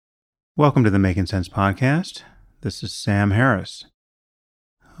Welcome to the Making Sense podcast. This is Sam Harris.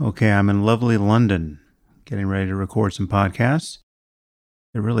 Okay, I'm in lovely London, getting ready to record some podcasts.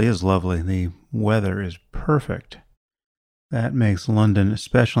 It really is lovely. The weather is perfect. That makes London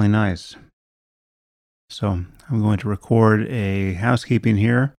especially nice. So I'm going to record a housekeeping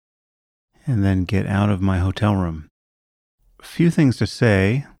here and then get out of my hotel room. A few things to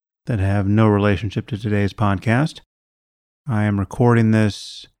say that have no relationship to today's podcast. I am recording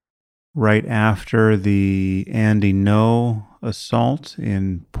this right after the Andy Ngo assault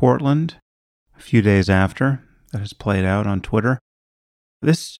in Portland, a few days after that has played out on Twitter.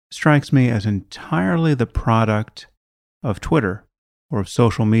 This strikes me as entirely the product of Twitter or of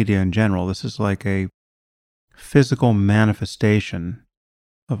social media in general. This is like a physical manifestation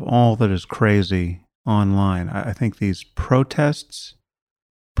of all that is crazy online. I think these protests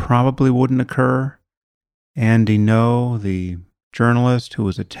probably wouldn't occur. Andy Ngo, the journalist who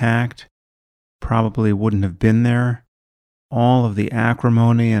was attacked, probably wouldn't have been there. All of the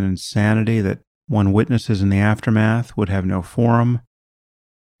acrimony and insanity that one witnesses in the aftermath would have no forum.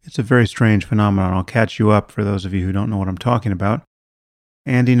 It's a very strange phenomenon. I'll catch you up for those of you who don't know what I'm talking about.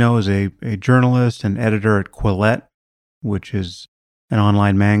 Andy Ngo is a journalist and editor at Quillette, which is an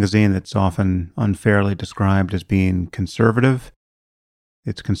online magazine that's often unfairly described as being conservative.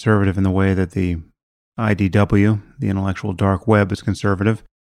 It's conservative in the way that the IDW, the intellectual dark web, is conservative.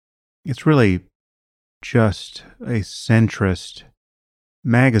 It's really just a centrist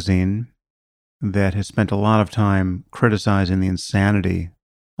magazine that has spent a lot of time criticizing the insanity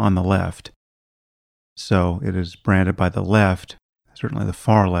on the left. So it is branded by the left, certainly the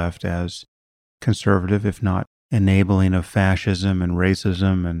far left, as conservative, if not enabling of fascism and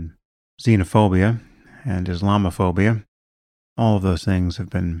racism and xenophobia and Islamophobia. All of those things have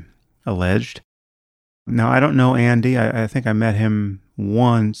been alleged. Now, I don't know Andy. I think I met him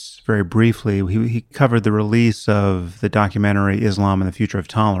once, very briefly. He covered the release of the documentary Islam and the Future of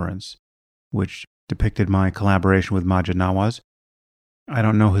Tolerance, which depicted my collaboration with Maajid Nawaz. I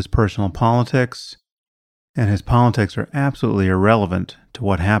don't know his personal politics, and his politics are absolutely irrelevant to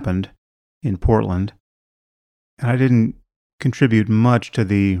what happened in Portland. And I didn't contribute much to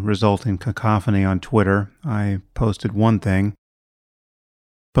the resulting cacophony on Twitter. I posted one thing.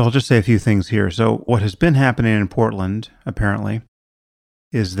 But I'll just say a few things here. So what has been happening in Portland, apparently,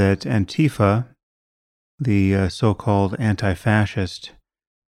 is that Antifa, the so-called anti-fascist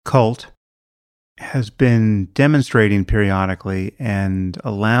cult, has been demonstrating periodically and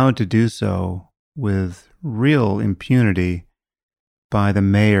allowed to do so with real impunity by the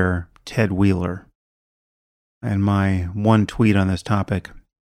mayor, Ted Wheeler. And my one tweet on this topic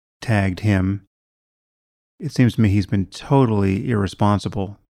tagged him. It seems to me he's been totally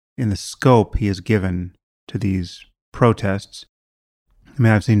irresponsible in the scope he has given to these protests. I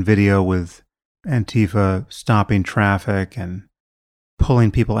mean, I've seen video with Antifa stopping traffic and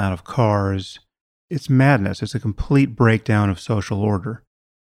pulling people out of cars. It's madness. It's a complete breakdown of social order.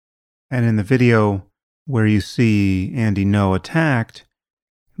 And in the video where you see Andy Ngo attacked,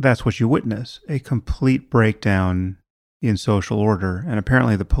 that's what you witness, a complete breakdown in social order. And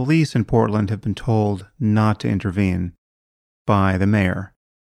apparently the police in Portland have been told not to intervene by the mayor.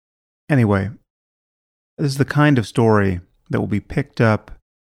 Anyway, this is the kind of story that will be picked up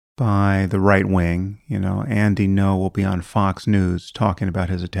by the right wing. You know, Andy Ngo will be on Fox News talking about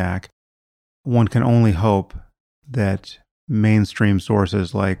his attack. One can only hope that mainstream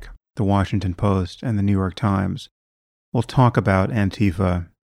sources like the Washington Post and the New York Times will talk about Antifa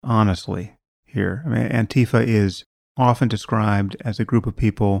honestly here. I mean, Antifa is often described as a group of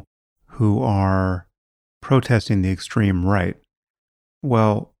people who are protesting the extreme right.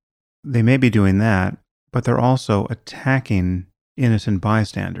 Well, they may be doing that, but they're also attacking innocent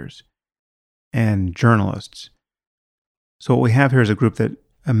bystanders and journalists. So what we have here is a group that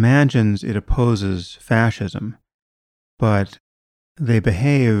imagines it opposes fascism, but they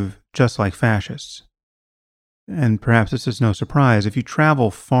behave just like fascists. And perhaps this is no surprise. If you travel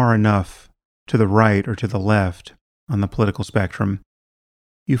far enough to the right or to the left on the political spectrum,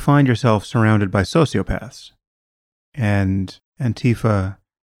 you find yourself surrounded by sociopaths. And Antifa,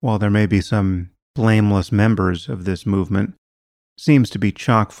 while there may be some blameless members of this movement, seems to be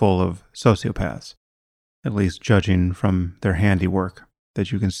chock full of sociopaths, at least judging from their handiwork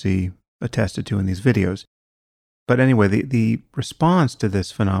that you can see attested to in these videos. But anyway, the response to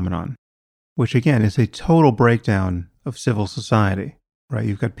this phenomenon, which again is a total breakdown of civil society, right?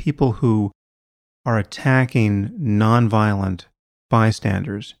 You've got people who are attacking nonviolent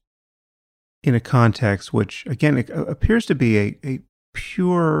bystanders in a context which, again, it appears to be a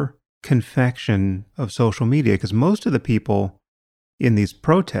pure confection of social media, because most of the people in these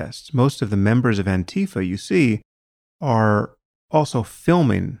protests, most of the members of Antifa you see are also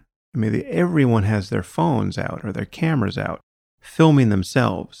filming. I mean, everyone has their phones out or their cameras out, filming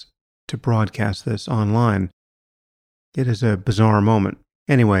themselves to broadcast this online. It is a bizarre moment.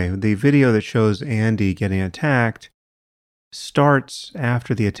 Anyway, the video that shows Andy getting attacked starts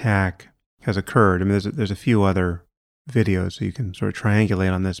after the attack has occurred. I mean, there's a few other videos, so you can sort of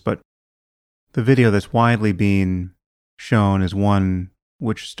triangulate on this, but the video that's widely being shown is one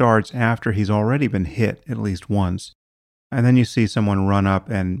which starts after he's already been hit at least once. And then you see someone run up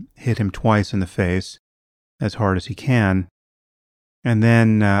and hit him twice in the face as hard as he can. And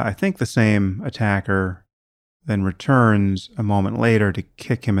then I think the same attacker then returns a moment later to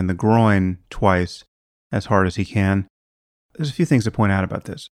kick him in the groin twice as hard as he can. There's a few things to point out about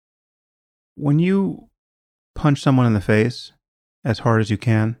this. When you punch someone in the face as hard as you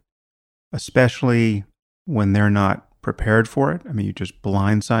can, especially when they're not prepared for it, I mean, you just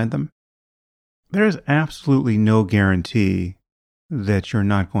blindside them, there is absolutely no guarantee that you're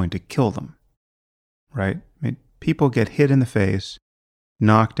not going to kill them, right? I mean, people get hit in the face,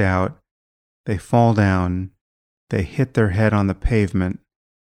 knocked out, they fall down, they hit their head on the pavement,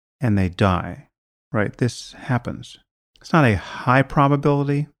 and they die, right? This happens. It's not a high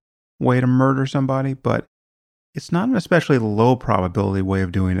probability way to murder somebody, but it's not an especially low probability way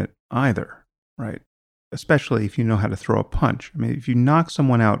of doing it either, right? Especially if you know how to throw a punch. I mean, if you knock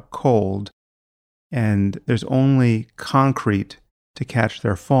someone out cold and there's only concrete to catch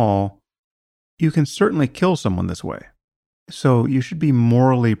their fall, you can certainly kill someone this way. So you should be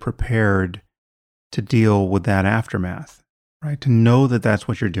morally prepared to deal with that aftermath, right? To know that that's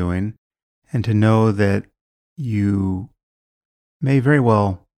what you're doing and to know that you may very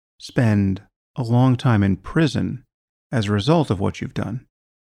well spend a long time in prison as a result of what you've done.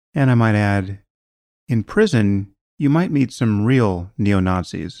 And I might add, in prison, you might meet some real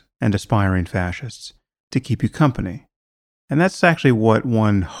neo-Nazis and aspiring fascists to keep you company. And that's actually what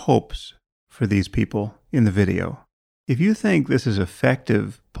one hopes for these people in the video. If you think this is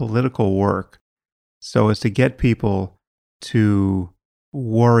effective political work so as to get people to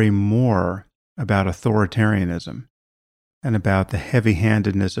worry more about authoritarianism and about the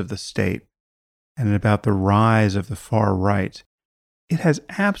heavy-handedness of the state and about the rise of the far right, it has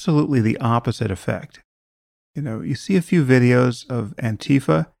absolutely the opposite effect. You know, you see a few videos of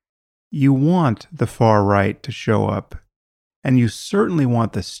Antifa, you want the far right to show up, and you certainly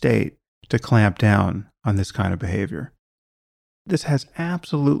want the state to clamp down on this kind of behavior. This has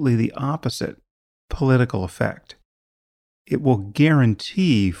absolutely the opposite political effect. It will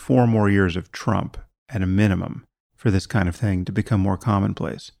guarantee 4 more years of Trump at a minimum for this kind of thing to become more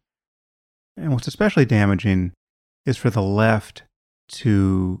commonplace. And what's especially damaging is for the left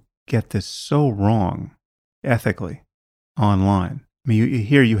to get this so wrong ethically online. I mean,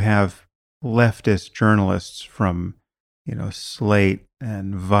 here you have leftist journalists from, Slate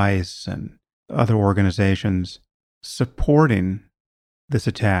and Vice and other organizations supporting this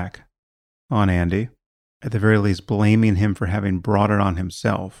attack on Andy, at the very least blaming him for having brought it on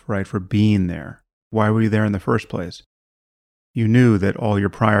himself, right, for being there. Why were you there in the first place? You knew that all your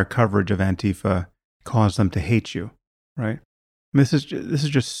prior coverage of Antifa caused them to hate you, right? This is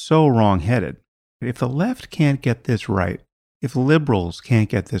just so wrong-headed. If the left can't get this right, if liberals can't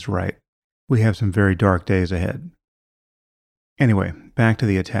get this right, we have some very dark days ahead. Anyway, back to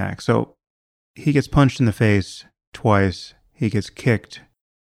the attack. So he gets punched in the face twice. He gets kicked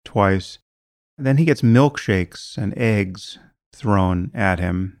twice. And then he gets milkshakes and eggs thrown at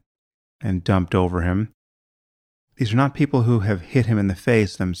him and dumped over him. These are not people who have hit him in the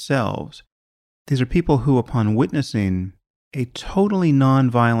face themselves. These are people who, upon witnessing a totally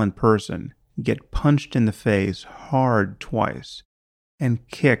nonviolent person get punched in the face hard twice and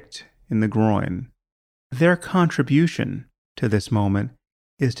kicked in the groin, their contribution to this moment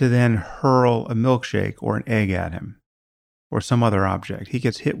is to then hurl a milkshake or an egg at him or some other object. He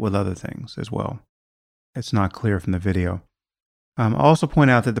gets hit with other things as well. It's not clear from the video. I'll also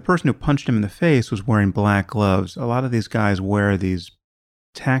point out that the person who punched him in the face was wearing black gloves. A lot of these guys wear these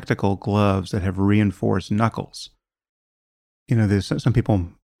tactical gloves that have reinforced knuckles. There's some people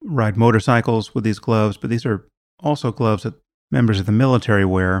ride motorcycles with these gloves, but these are also gloves that members of the military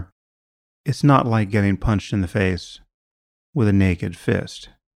wear. It's not like getting punched in the face with a naked fist.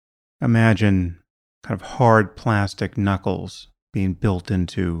 Imagine kind of hard plastic knuckles being built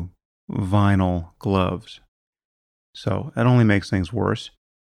into vinyl gloves. So that only makes things worse.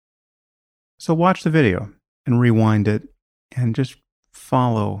 So watch the video and rewind it and just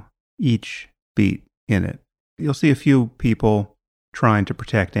follow each beat in it. You'll see a few people trying to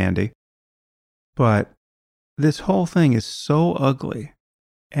protect Andy, but This whole thing is so ugly,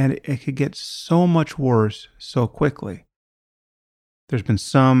 and it could get so much worse so quickly. There's been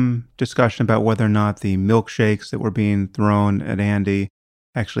some discussion about whether or not the milkshakes that were being thrown at Andy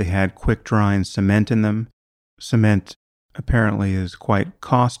actually had quick-drying cement in them. Cement apparently is quite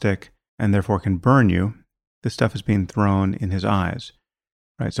caustic and therefore can burn you. This stuff is being thrown in his eyes,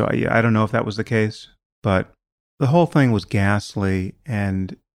 right? So I don't know if that was the case, but the whole thing was ghastly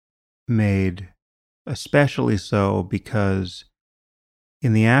and made especially so because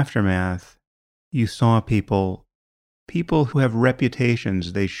in the aftermath, you saw people who have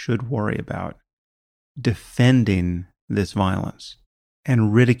reputations they should worry about defending this violence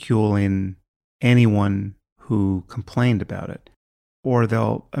and ridiculing anyone who complained about it. Or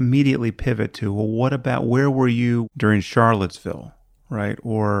they'll immediately pivot to, well, what about where were you during Charlottesville, right?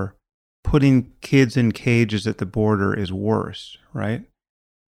 Or putting kids in cages at the border is worse, right?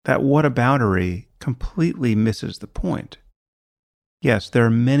 That whataboutery completely misses the point. Yes, there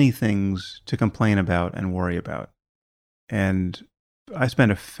are many things to complain about and worry about. And I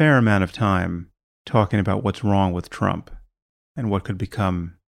spent a fair amount of time talking about what's wrong with Trump and what could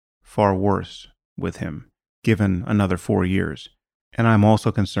become far worse with him, given another 4 years. And I'm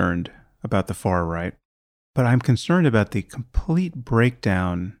also concerned about the far right. But I'm concerned about the complete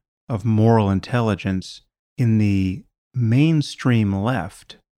breakdown of moral intelligence in the mainstream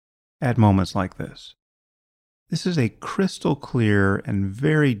left at moments like this. This is a crystal clear and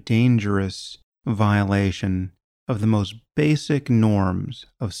very dangerous violation of the most basic norms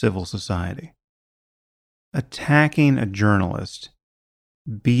of civil society. Attacking a journalist,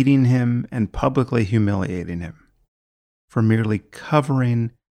 beating him and publicly humiliating him for merely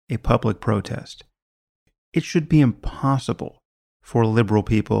covering a public protest. It should be impossible for liberal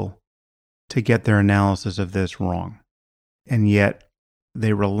people to get their analysis of this wrong, and yet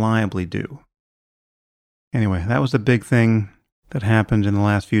they reliably do. Anyway, that was the big thing that happened in the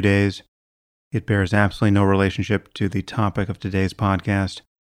last few days. It bears absolutely no relationship to the topic of today's podcast,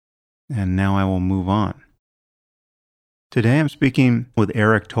 and now I will move on. Today I'm speaking with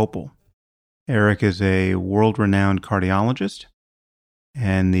Eric Topol. Eric is a world-renowned cardiologist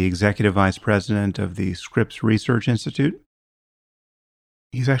and the executive vice president of the Scripps Research Institute.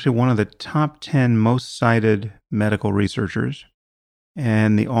 He's actually one of the top 10 most cited medical researchers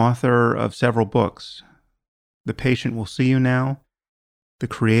and the author of several books. The Patient Will See You Now, The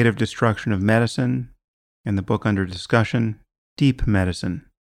Creative Destruction of Medicine, and the book under discussion, Deep Medicine,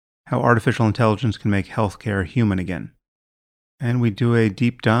 How Artificial Intelligence Can Make Healthcare Human Again. And we do a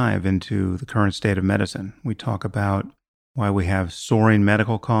deep dive into the current state of medicine. We talk about why we have soaring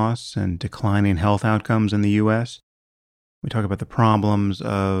medical costs and declining health outcomes in the U.S. We talk about the problems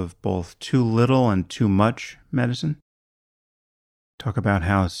of both too little and too much medicine. Talk about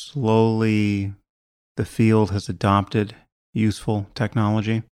how slowly the field has adopted useful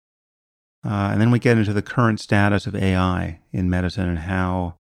technology. And then we get into the current status of AI in medicine and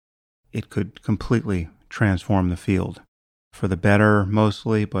how it could completely transform the field. For the better,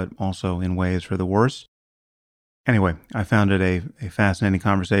 mostly, but also in ways for the worse. Anyway, I found it a fascinating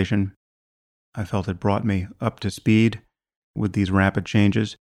conversation. I felt it brought me up to speed with these rapid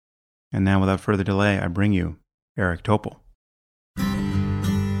changes. And now, without further delay, I bring you Eric Topol.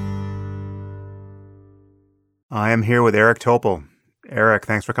 I am here with Eric Topol. Eric,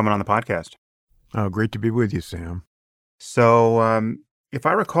 thanks for coming on the podcast. Oh, great to be with you, Sam. So, if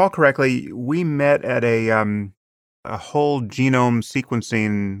I recall correctly, we met at a whole genome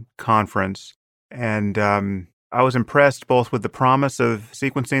sequencing conference, and I was impressed both with the promise of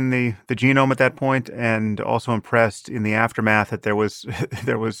sequencing the genome at that point, and also impressed in the aftermath that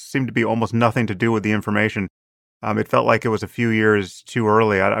there seemed to be almost nothing to do with the information. It felt like it was a few years too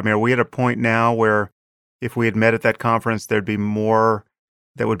early. I mean, are we at a point now where if we had met at that conference, there'd be more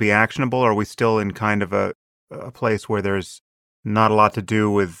that would be actionable, or are we still in kind of a place where there's not a lot to do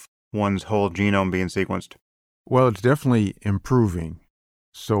with one's whole genome being sequenced? Well, it's definitely improving.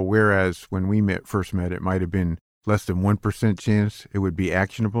 So whereas when we first met, it might have been less than 1% chance it would be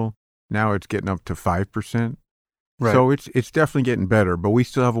actionable, now it's getting up to 5%. Right. So it's definitely getting better, but we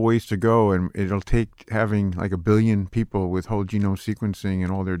still have a ways to go, and it'll take having like 1 billion people with whole genome sequencing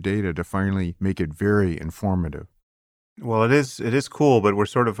and all their data to finally make it very informative. Well, it is cool, but we're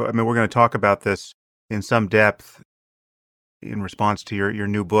we're going to talk about this in some depth in response to your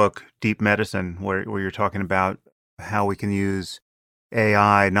new book, Deep Medicine, where you're talking about how we can use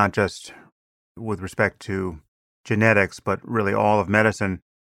AI, not just with respect to genetics, but really all of medicine.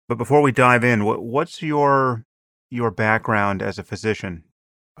 But before we dive in, what's your background as a physician?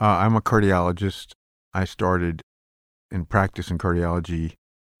 I'm a cardiologist. I started in practice in cardiology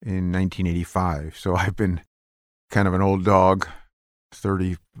in 1985. So I've been kind of an old dog,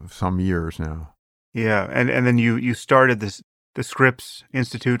 30 some years now. Yeah, and then you started the Scripps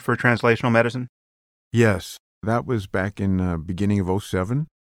Institute for Translational Medicine? Yes, that was back in the beginning of '07.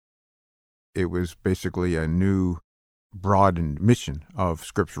 It was basically a new broadened mission of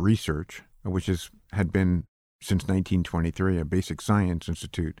Scripps Research, which had been since 1923 a basic science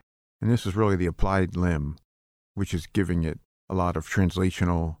institute. And this is really the applied limb, which is giving it a lot of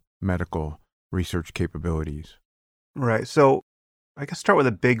translational medical research capabilities. Right. So I guess start with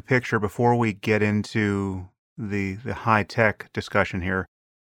a big picture before we get into the high-tech discussion here.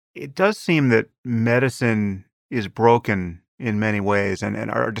 It does seem that medicine is broken in many ways, and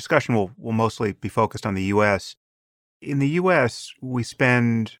our discussion will mostly be focused on the U.S. In the U.S., we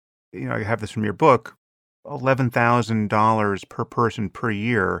spend, I have this from your book, $11,000 per person per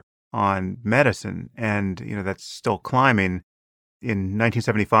year on medicine, and, that's still climbing. In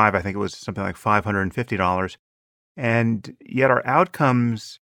 1975, I think it was something like $550. And yet our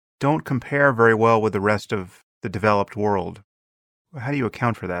outcomes don't compare very well with the rest of the developed world. How do you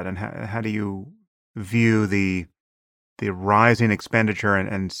account for that? And how do you view the rising expenditure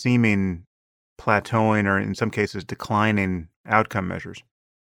and seeming plateauing or in some cases declining outcome measures?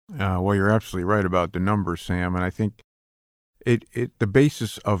 Well, you're absolutely right about the numbers, Sam. And I think the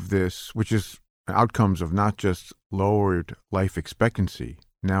basis of this, which is outcomes of not just lowered life expectancy,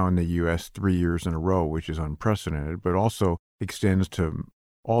 now in the U.S. 3 years in a row, which is unprecedented, but also extends to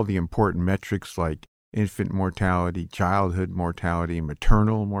all the important metrics like infant mortality, childhood mortality,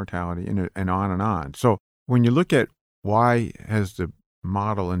 maternal mortality, and on and on. So when you look at why has the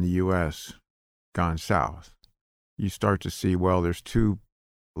model in the U.S. gone south, you start to see, well, there's two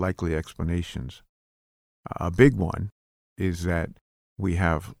likely explanations. A big one is that we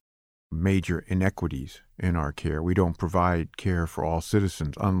have major inequities in our care. We don't provide care for all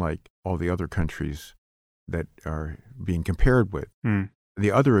citizens, unlike all the other countries that are being compared with.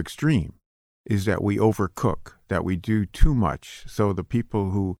 The other extreme is that we overcook, that we do too much. So the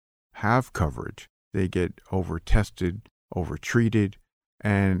people who have coverage, they get over-tested, over-treated,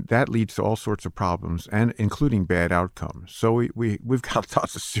 and that leads to all sorts of problems, and including bad outcomes. So we've got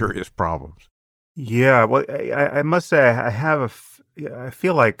lots of serious problems. Yeah, well, I must say I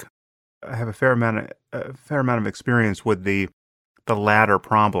feel like I have a fair amount of experience with the latter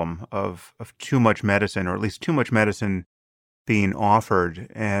problem of too much medicine, or at least too much medicine being offered.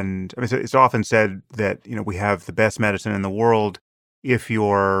 And I mean, it's often said that we have the best medicine in the world if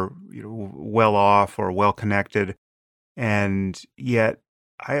you're well off or well connected, and yet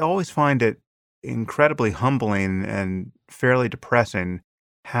I always find it incredibly humbling and fairly depressing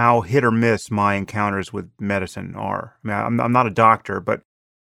how hit or miss my encounters with medicine are. I mean, I'm not a doctor, but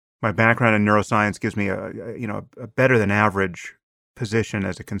my background in neuroscience gives me a better than average position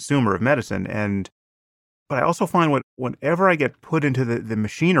as a consumer of medicine. But I also find whenever I get put into the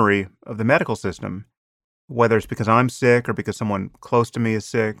machinery of the medical system, whether it's because I'm sick or because someone close to me is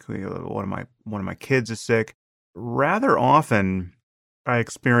sick, one of my kids is sick, rather often I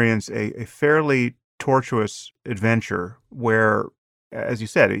experience a fairly tortuous adventure where, as you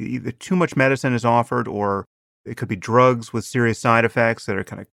said, either too much medicine is offered, or it could be drugs with serious side effects that are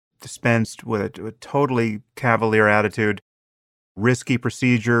kind of dispensed with a totally cavalier attitude. Risky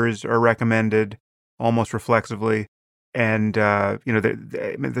procedures are recommended almost reflexively. And,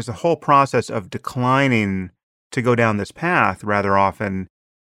 there's a whole process of declining to go down this path rather often.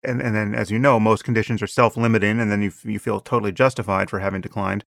 And then, as you know, most conditions are self-limiting, and then you feel totally justified for having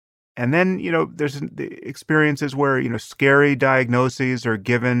declined. And then, there's the experiences where, scary diagnoses are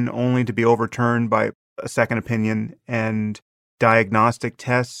given only to be overturned by a second opinion, and diagnostic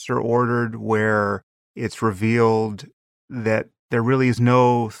tests are ordered where it's revealed that there really is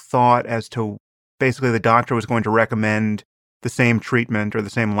no thought as to basically the doctor was going to recommend the same treatment or the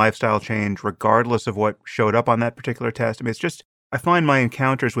same lifestyle change regardless of what showed up on that particular test. I mean, it's just, I find my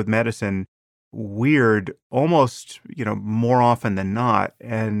encounters with medicine weird almost, more often than not.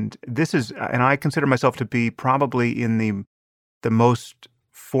 And I consider myself to be probably in the most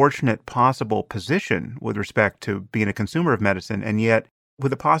fortunate possible position with respect to being a consumer of medicine. And yet,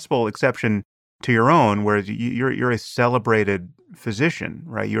 with a possible exception to your own, where you're a celebrated physician,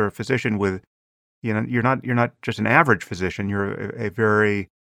 right? You're a physician with, you're not just an average physician. You're a very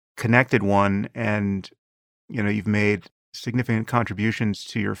connected one, and you've made significant contributions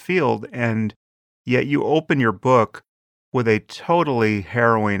to your field, and yet you open your book with a totally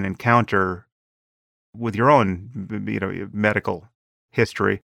harrowing encounter with your own, medical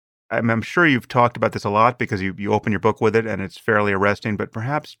history. I'm sure you've talked about this a lot because you open your book with it, and it's fairly arresting. But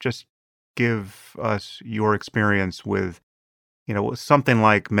perhaps just give us your experience with, something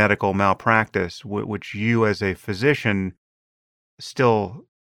like medical malpractice, which you as a physician still,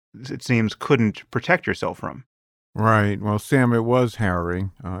 it seems, couldn't protect yourself from. Right. Well, Sam, it was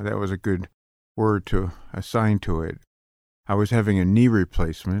harrowing. That was a good word to assign to it. I was having a knee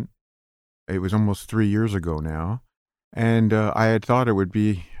replacement. It was almost 3 years ago now. And I had thought it would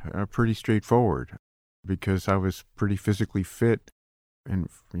be pretty straightforward because I was pretty physically fit and,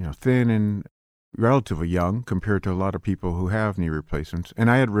 thin and relatively young compared to a lot of people who have knee replacements.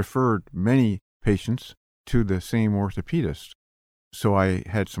 And I had referred many patients to the same orthopedist. So I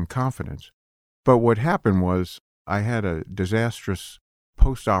had some confidence. But what happened was I had a disastrous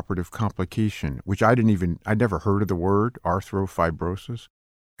postoperative complication, which I'd never heard of the word, arthrofibrosis.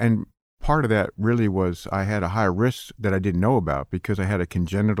 And part of that really was I had a high risk that I didn't know about because I had a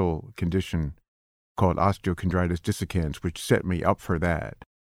congenital condition called osteochondritis dissecans, which set me up for that.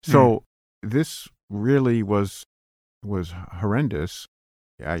 So this really was horrendous.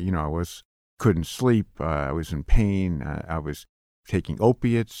 I couldn't sleep. I was in pain. I was taking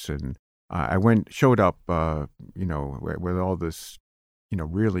opiates, and I showed up, with all this,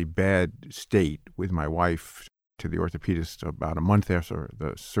 really bad state with my wife to the orthopedist about a month after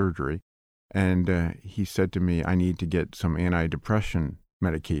the surgery. And he said to me, I need to get some antidepressant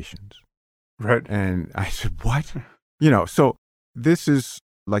medications. Right. And I said, what? So this is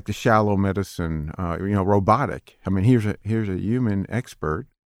like the shallow medicine, robotic. I mean, here's a human expert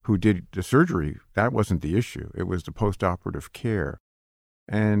who did the surgery. That wasn't the issue. It was the postoperative care.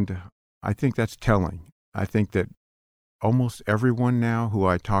 And I think that's telling. I think that almost everyone now who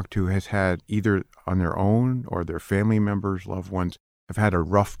I talk to has had either on their own or their family members, loved ones, have had a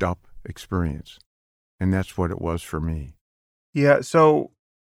roughed up experience. And that's what it was for me. Yeah, so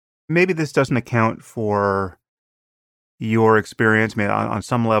maybe this doesn't account for your experience. I mean, on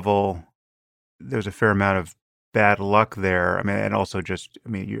some level, there's a fair amount of bad luck there. I mean, and also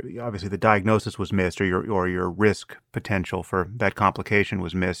obviously the diagnosis was missed, or your risk potential for that complication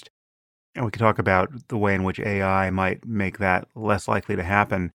was missed. And we could talk about the way in which AI might make that less likely to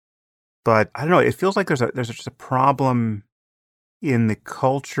happen. But I don't know, it feels like there's just a problem in the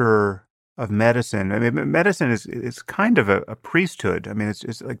culture of medicine. I mean, medicine is kind of a priesthood. I mean,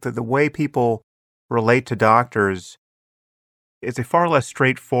 it's like the way people relate to doctors. It's a far less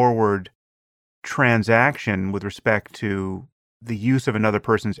straightforward transaction with respect to the use of another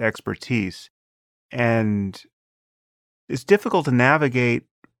person's expertise. And it's difficult to navigate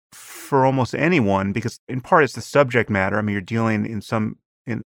for almost anyone because in part it's the subject matter. I mean, you're dealing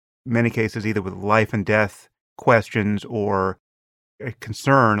in many cases either with life and death questions or a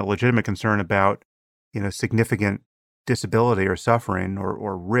legitimate concern about, significant disability or suffering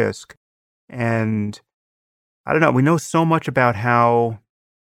or risk. And I don't know, we know so much about how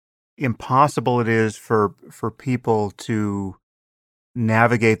impossible it is for people to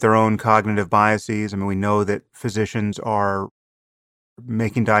navigate their own cognitive biases. I mean, we know that physicians are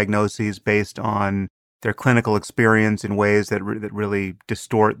making diagnoses based on their clinical experience in ways that really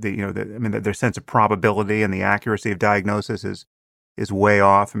distort their sense of probability, and the accuracy of diagnosis is way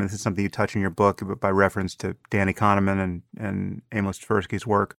off. I mean, this is something you touch in your book by reference to Danny Kahneman and Amos Tversky's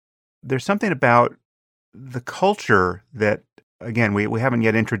work. There's something about the culture that, again, we haven't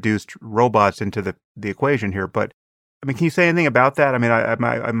yet introduced robots into the equation here, but I mean, can you say anything about that? I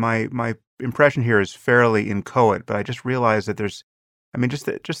mean, my impression here is fairly inchoate, but I just realized that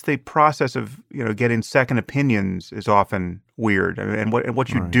just the process of getting second opinions is often weird, and what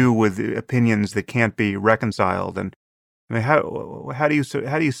you do with opinions that can't be reconciled. And I mean, how do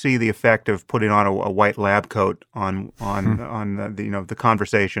you see the effect of putting on a white lab coat on the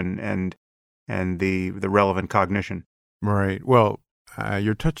conversation and the relevant cognition? Right. Well,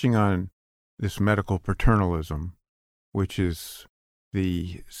 you're touching on this medical paternalism, which is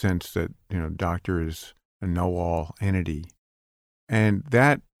the sense that doctor is a know-all entity. And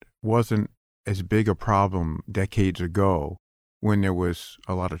that wasn't as big a problem decades ago when there was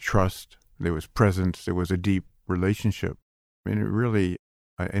a lot of trust, there was presence, there was a deep relationship. I mean, really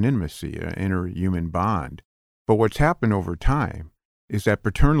an intimacy, an inter-human bond. But what's happened over time is that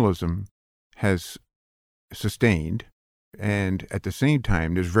paternalism has sustained, and at the same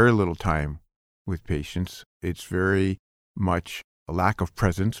time, there's very little time with patients. It's very much a lack of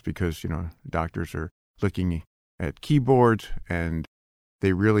presence because, doctors are looking at keyboards, and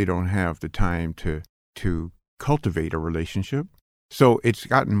they really don't have the time to cultivate a relationship. So it's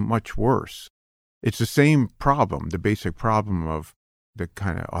gotten much worse. It's the same problem, the basic problem of the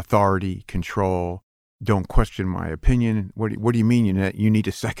kind of authority, control, don't question my opinion. What do you mean you need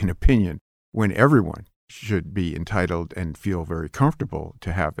a second opinion when everyone should be entitled and feel very comfortable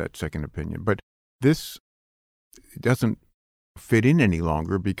to have that second opinion? But this doesn't fit in any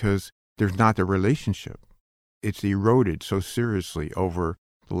longer because there's not the relationship. It's eroded so seriously over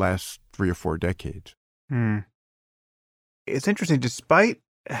the last 3 or 4 decades. It's interesting, despite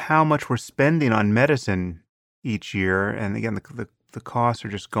how much we're spending on medicine each year, and again, the costs are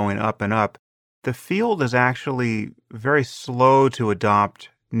just going up and up, the field is actually very slow to adopt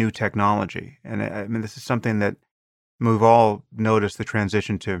new technology. And I mean, this is something that we've all noticed, the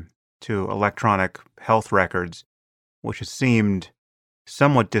transition to electronic health records, which has seemed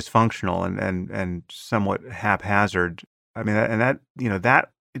somewhat dysfunctional and somewhat haphazard. I mean, that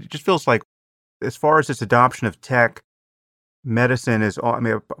it just feels like, as far as this adoption of tech, medicine is, I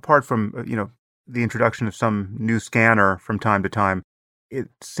mean, apart from, the introduction of some new scanner from time to time, it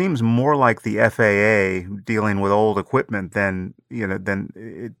seems more like the FAA dealing with old equipment than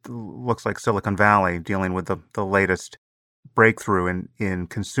it looks like Silicon Valley dealing with the latest breakthrough in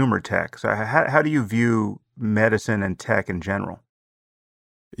consumer tech. So how do you view medicine and tech in general?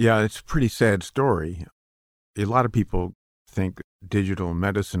 Yeah, it's a pretty sad story. A lot of people think digital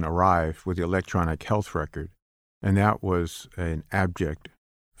medicine arrived with the electronic health record, and that was an abject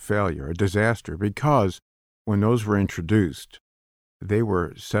failure, a disaster, because when those were introduced, they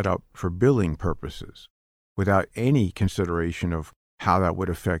were set up for billing purposes without any consideration of how that would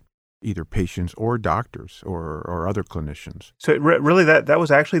affect either patients or doctors or other clinicians. So really that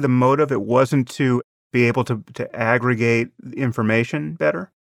was actually the motive? It wasn't to be able to aggregate information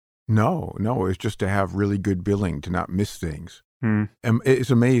better? No, it was just to have really good billing, to not miss things. Hmm. And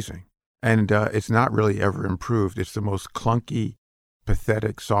it's amazing. And it's not really ever improved. It's the most clunky,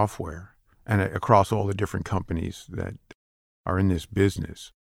 pathetic software, and across all the different companies that are in this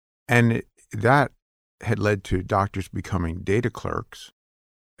business. And that had led to doctors becoming data clerks,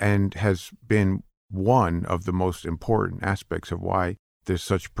 and has been one of the most important aspects of why there's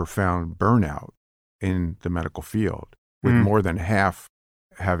such profound burnout in the medical field, with more than half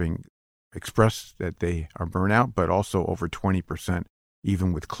having expressed that they are burnout, but also over 20%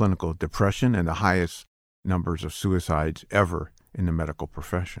 even with clinical depression, and the highest numbers of suicides ever in the medical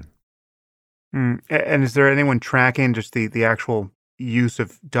profession. And is there anyone tracking just the actual use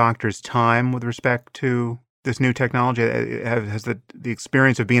of doctors' time with respect to this new technology? Has the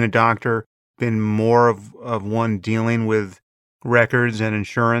experience of being a doctor been more of one dealing with records and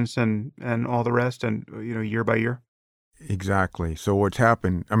insurance and all the rest, and year by year? Exactly. So what's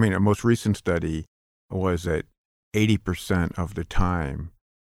happened, I mean, a most recent study was that 80% of the time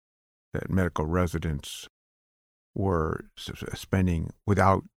that medical residents were spending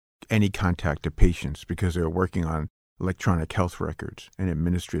without any contact to patients, because they were working on electronic health records and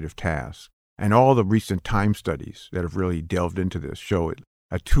administrative tasks. And all the recent time studies that have really delved into this show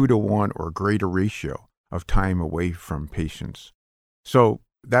a 2-to-1 or greater ratio of time away from patients. So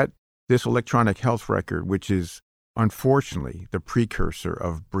that this electronic health record, which is unfortunately the precursor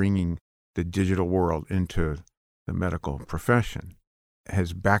of bringing the digital world into the medical profession,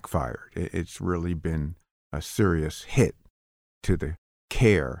 has backfired. It's really been a serious hit to the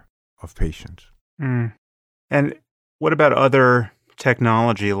care of patients. And what about other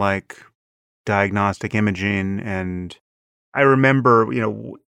technology like diagnostic imaging? And I remember,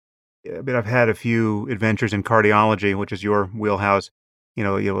 I've had a few adventures in cardiology, which is your wheelhouse.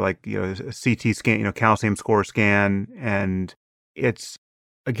 A CT scan, calcium score scan, and it's,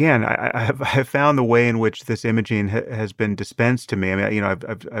 again, I have found the way in which this imaging has been dispensed to me. I mean,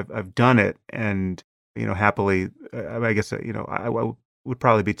 I've done it, and happily, I guess I would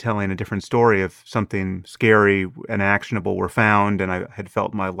probably be telling a different story if something scary and actionable were found, and I had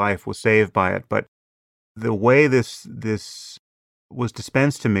felt my life was saved by it. But the way this was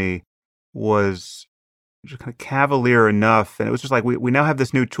dispensed to me was just kind of cavalier enough, and it was just like, we now have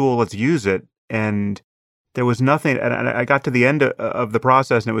this new tool, let's use it. And there was nothing, and I got to the end of the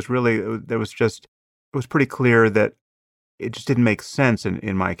process, and it was pretty clear that it just didn't make sense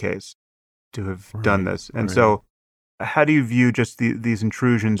in my case to have done this. And so how do you view just these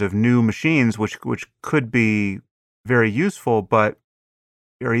intrusions of new machines, which could be very useful, but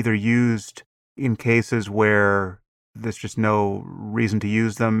are either used in cases where there's just no reason to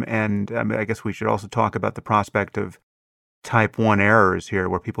use them? And I guess we should also talk about the prospect of type 1 errors here,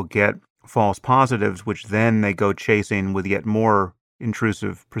 where people get false positives, which then they go chasing with yet more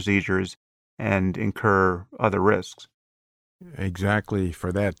intrusive procedures and incur other risks. Exactly,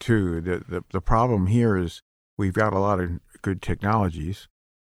 for that too. The problem here is we've got a lot of good technologies,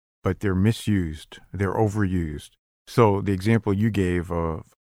 but they're misused, they're overused. So the example you gave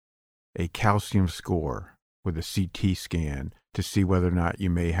of a calcium score with a CT scan to see whether or not you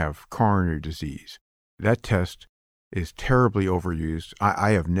may have coronary disease, that test is terribly overused.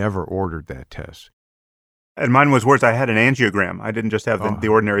 I have never ordered that test. And mine was worse. I had an angiogram. I didn't just have the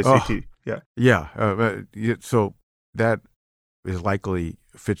ordinary CT. So that is likely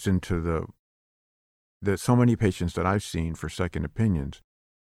fits into the so many patients that I've seen for second opinions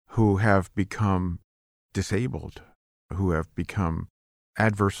who have become disabled, who have become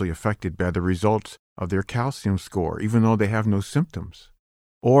adversely affected by the results of their calcium score, even though they have no symptoms.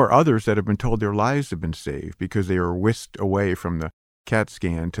 Or others that have been told their lives have been saved because they were whisked away from the CAT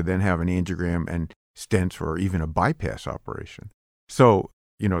scan to then have an angiogram and stents or even a bypass operation. So,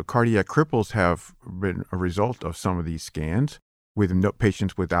 cardiac cripples have been a result of some of these scans with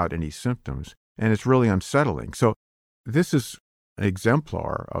patients without any symptoms, and it's really unsettling. So this is an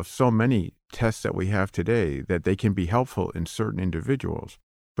exemplar of so many tests that we have today that they can be helpful in certain individuals,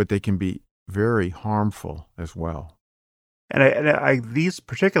 but they can be very harmful as well. And these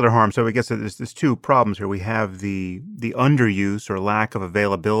particular harms, so I guess there's two problems here. We have the underuse or lack of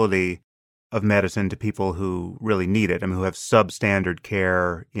availability of medicine to people who really need it, who have substandard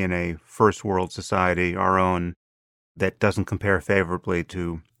care in a first world society, our own, that doesn't compare favorably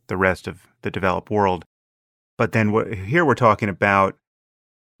to the rest of the developed world. But then here we're talking about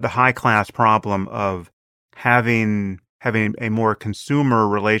the high-class problem of having a more consumer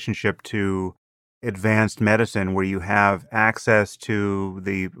relationship to advanced medicine, where you have access to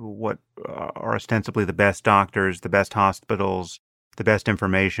what are ostensibly the best doctors, the best hospitals, the best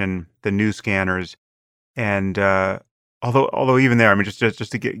information, the new scanners, and although even there,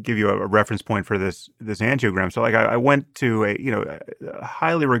 just to give you a reference point for this angiogram. So I went to a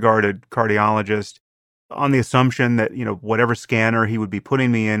highly regarded cardiologist on the assumption that whatever scanner he would be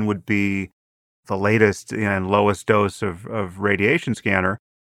putting me in would be the latest and lowest dose of radiation scanner.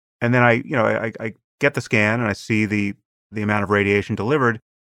 And then I get the scan and I see the amount of radiation delivered,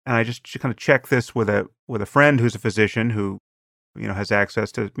 and I just kind of check this with a friend who's a physician who has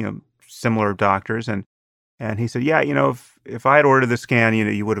access to similar doctors, and he said, yeah, if I had ordered the scan,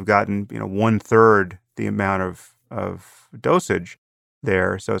 you would have gotten 1/3 the amount of dosage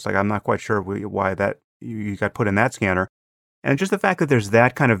there. So it's like I'm not quite sure why that you got put in that scanner, and just the fact that there's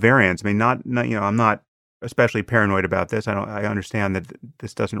that kind of variance. Not I'm not especially paranoid about this. I understand that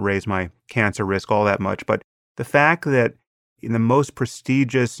this doesn't raise my cancer risk all that much, but the fact that in the most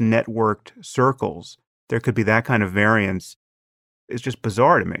prestigious networked circles there could be that kind of variance is just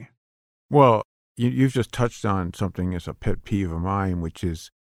bizarre to me. Well, you've just touched on something as a pet peeve of mine, which is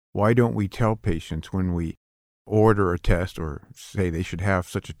why don't we tell patients when we order a test or say they should have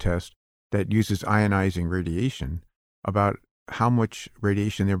such a test that uses ionizing radiation about how much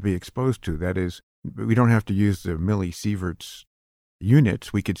radiation they'll be exposed to? That is, we don't have to use the millisieverts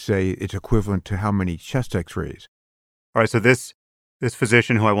units. We could say it's equivalent to how many chest x-rays. All right, so this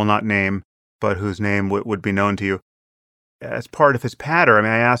physician, who I will not name, but whose name would be known to you, as part of his patter,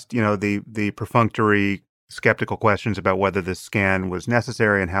 I asked, the perfunctory skeptical questions about whether this scan was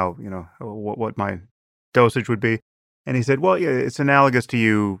necessary and how, what my dosage would be. And he said, well, yeah, it's analogous to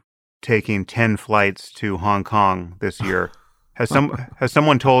you taking 10 flights to Hong Kong this year. Has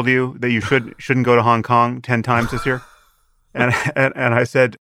someone told you that you shouldn't go to Hong Kong 10 times this year? And I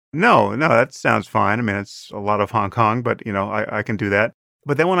said, no, that sounds fine. It's a lot of Hong Kong, but I can do that.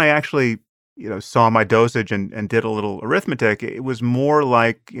 But then when I actually saw my dosage and did a little arithmetic, it was more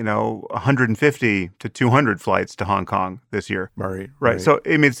like 150 to 200 flights to Hong Kong this year. Right. So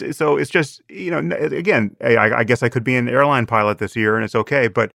it's just again, I guess I could be an airline pilot this year and it's okay,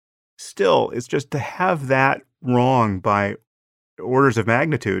 but still, it's just to have that wrong by orders of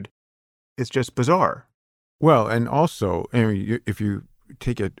magnitude. It's just bizarre. Well, and also, if you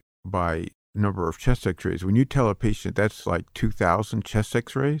take it by number of chest x-rays, when you tell a patient that's like 2,000 chest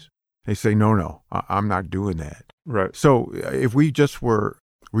x-rays, they say, no, I'm not doing that. Right. So if we just were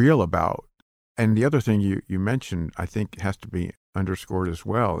real about, and the other thing you mentioned, I think has to be underscored as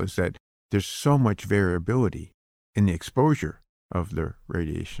well, is that there's so much variability in the exposure of the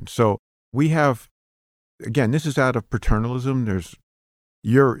radiation. So we have, again, this is out of paternalism.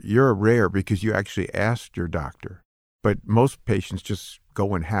 You're rare because you actually asked your doctor, but most patients just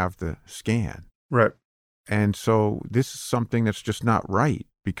go and have the scan. Right. And so this is something that's just not right,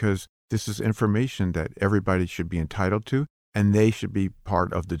 because this is information that everybody should be entitled to, and they should be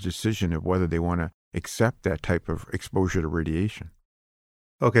part of the decision of whether they want to accept that type of exposure to radiation.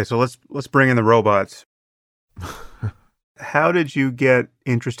 Okay, so let's bring in the robots. How did you get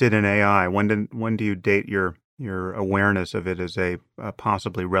interested in AI? When do you date your awareness of it as a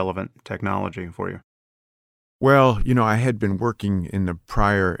possibly relevant technology for you? Well, I had been working in the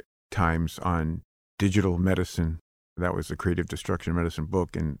prior times on digital medicine. That was the Creative Destruction of Medicine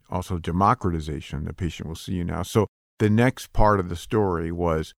book, and also democratization, The Patient Will See You Now. So the next part of the story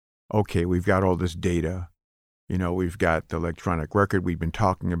was, okay, we've got all this data. We've got the electronic record we've been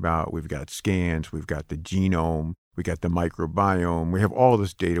talking about. We've got scans. We've got the genome. We got the microbiome. We have all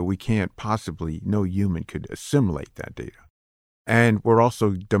this data. We can't possibly, no human could assimilate that data. And we're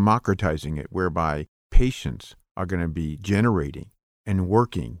also democratizing it, whereby patients are going to be generating and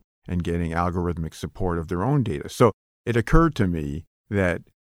working and getting algorithmic support of their own data. So it occurred to me that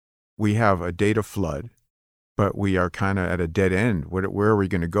we have a data flood, but we are kind of at a dead end. Where are we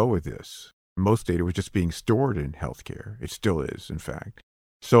going to go with this? Most data was just being stored in healthcare. It still is, in fact.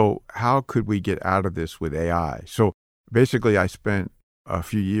 So how could we get out of this with AI? So basically, I spent a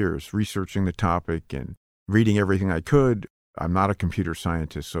few years researching the topic and reading everything I could. I'm not a computer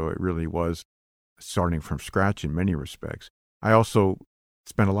scientist, so it really was starting from scratch in many respects. I also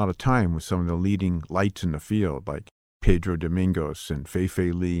spent a lot of time with some of the leading lights in the field, like Pedro Domingos and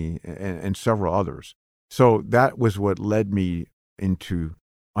Fei-Fei Li and several others. So that was what led me into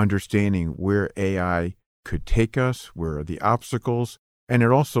understanding where AI could take us, where are the obstacles, and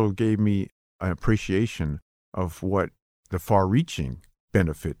it also gave me an appreciation of what the far-reaching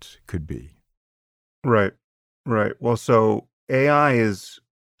benefits could be. Right. Well, so AI is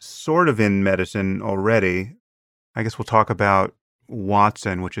sort of in medicine already. I guess we'll talk about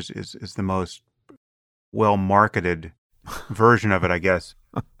Watson, which is the most well-marketed version of it, I guess.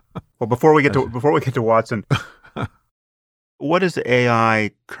 Well, before we get to Watson, what is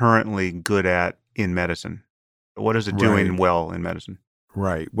AI currently good at in medicine? What is it doing well in medicine?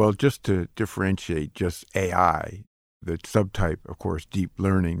 Right. Well, just to differentiate just AI, the subtype, of course, deep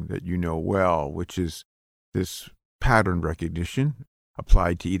learning that you know well, which is this pattern recognition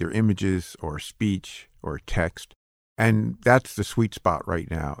applied to either images or speech or text. And that's the sweet spot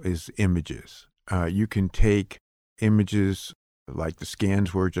right now is images. You can take images like the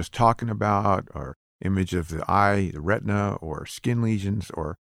scans we're just talking about, or image of the eye, the retina, or skin lesions,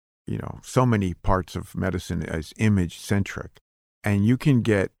 or, so many parts of medicine as image-centric. And you can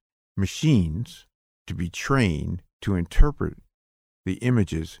get machines to be trained to interpret the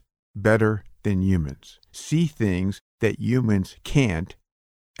images better than humans, see things that humans can't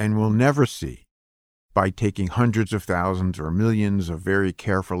and will never see by taking hundreds of thousands or millions of very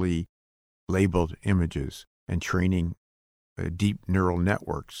carefully labeled images and training deep neural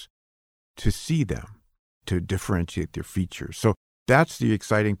networks to see them, to differentiate their features. So that's the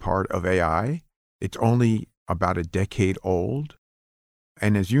exciting part of AI. It's only about a decade old.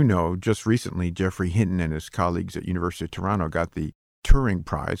 And as you know, just recently, Geoffrey Hinton and his colleagues at University of Toronto got the Turing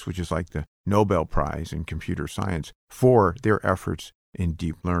Prize, which is like the Nobel Prize in computer science, for their efforts in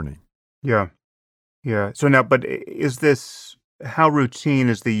deep learning. Yeah. So now, but how routine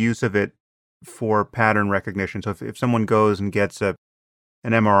is the use of it for pattern recognition? So if someone goes and gets an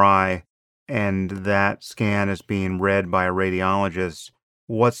MRI and that scan is being read by a radiologist,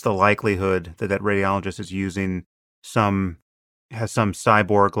 what's the likelihood that that radiologist is has some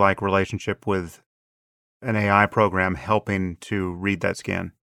cyborg-like relationship with an AI program helping to read that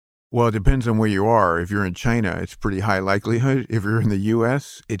scan? Well, it depends on where you are. If you're in China, it's pretty high likelihood. If you're in the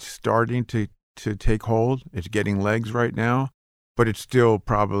U.S., it's starting to take hold. It's getting legs right now, but it's still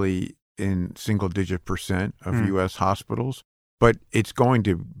probably in single-digit % of U.S. hospitals. But it's going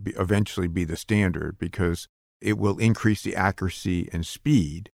to eventually be the standard because it will increase the accuracy and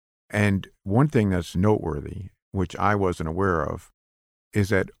speed. And one thing that's noteworthy, which I wasn't aware of, is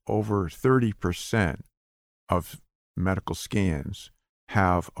that over 30% of medical scans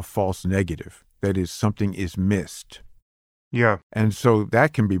have a false negative. That is, something is missed. Yeah. And so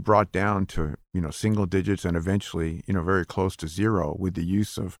that can be brought down to, single digits and eventually, very close to zero with the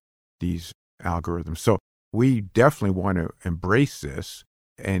use of these algorithms. So we definitely want to embrace this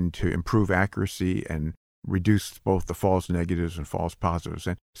and to improve accuracy and reduce both the false negatives and false positives.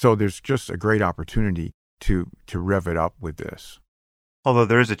 And so there's just a great opportunity to rev it up with this. Although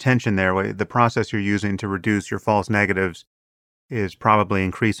there is a tension there. The process you're using to reduce your false negatives is probably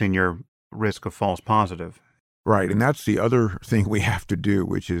increasing your risk of false positive. Right. And that's the other thing we have to do,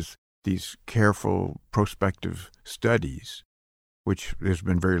 which is these careful prospective studies, which there's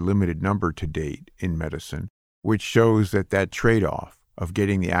been very limited number to date in medicine, which shows that trade-off of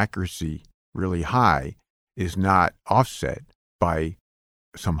getting the accuracy really high is not offset by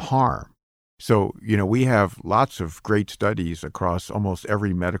some harm. So, we have lots of great studies across almost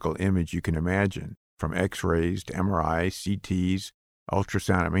every medical image you can imagine, from X-rays to MRI, CTs,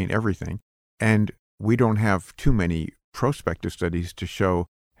 ultrasound, everything. And we don't have too many prospective studies to show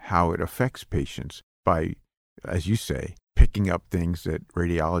how it affects patients by, as you say, picking up things that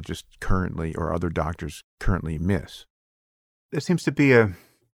radiologists currently or other doctors currently miss. There seems to be a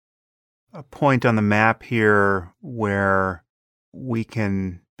point on the map here where we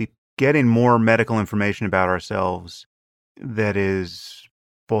can getting more medical information about ourselves that is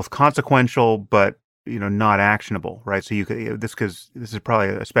both consequential but not actionable, right? So this is probably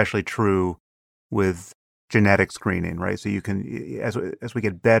especially true with genetic screening, right? So you can, as we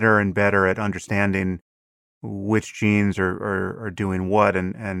get better and better at understanding which genes are doing what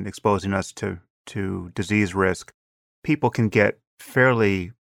and exposing us to disease risk, people can get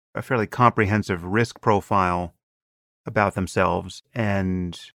a fairly comprehensive risk profile about themselves.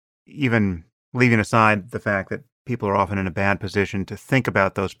 And even leaving aside the fact that people are often in a bad position to think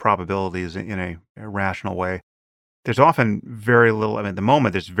about those probabilities in a rational way, there's often very little, at the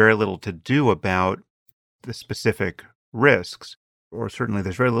moment, there's very little to do about the specific risks, or certainly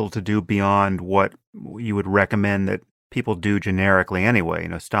there's very little to do beyond what you would recommend that people do generically anyway,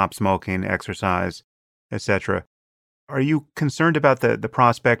 stop smoking, exercise, etc. Are you concerned about the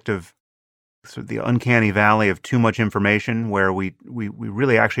prospect of sort of the uncanny valley of too much information, where we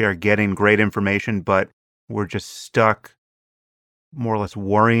really actually are getting great information, but we're just stuck more or less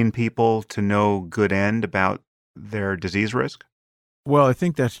worrying people to no good end about their disease risk? Well, I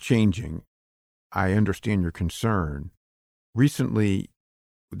think that's changing. I understand your concern. Recently,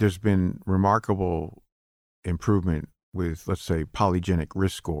 there's been remarkable improvement with, let's say, polygenic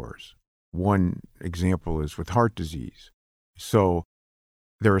risk scores. One example is with heart disease. So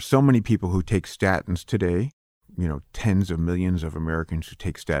there are so many people who take statins today, tens of millions of Americans who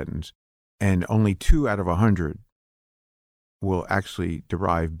take statins, and only 2 out of 100 will actually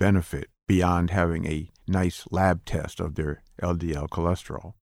derive benefit beyond having a nice lab test of their LDL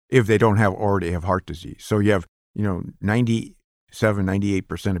cholesterol if they don't already have heart disease. So you have, 97,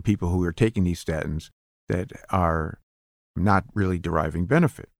 98% of people who are taking these statins that are not really deriving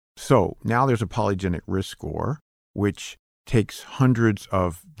benefit. So now there's a polygenic risk score, which takes hundreds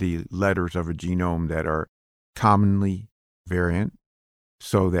of the letters of a genome that are commonly variant,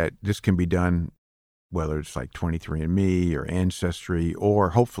 so that this can be done, whether it's like 23andMe or Ancestry,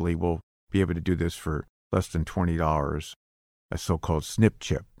 or hopefully we'll be able to do this for less than $20, a so-called SNP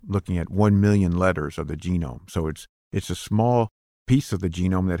chip, looking at 1 million letters of the genome. So it's a small piece of the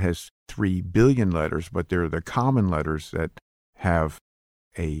genome that has 3 billion letters, but they're the common letters that have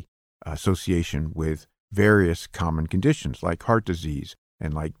a association with various common conditions like heart disease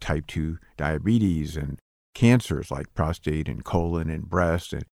and like type 2 diabetes and cancers like prostate and colon and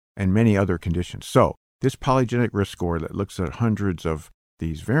breast and many other conditions. So this polygenic risk score that looks at hundreds of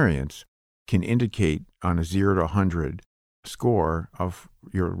these variants can indicate on a 0 to 100 score of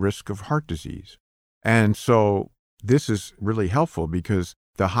your risk of heart disease. And so this is really helpful because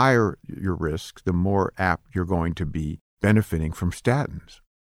the higher your risk, the more apt you're going to be benefiting from statins.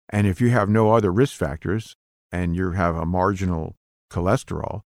 And if you have no other risk factors and you have a marginal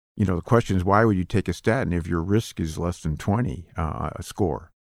cholesterol, the question is, why would you take a statin if your risk is less than 20 a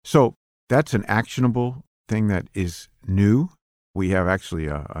score? So that's an actionable thing that is new. We have actually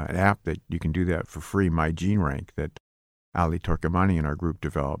an app that you can do that for free, MyGeneRank, that Ali Turkamani and our group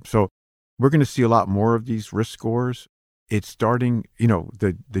developed. So we're going to see a lot more of these risk scores. It's starting,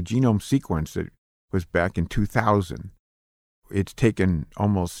 the genome sequence that was back in 2000. It's taken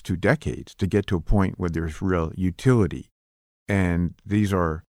almost 2 decades to get to a point where there's real utility. And these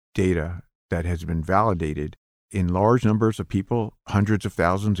are data that has been validated in large numbers of people, hundreds of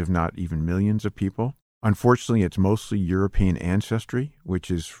thousands, if not even millions of people. Unfortunately, it's mostly European ancestry,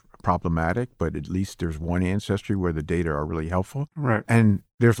 which is problematic, but at least there's one ancestry where the data are really helpful. Right. And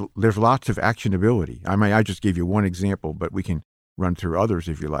there's lots of actionability. I just gave you one example, but we can run through others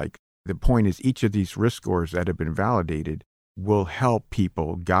if you like. The point is, each of these risk scores that have been validated will help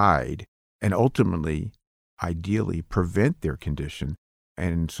people guide and ultimately, ideally, prevent their condition.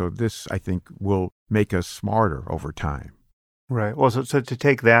 And so this, I think, will make us smarter over time. Right. Well, so to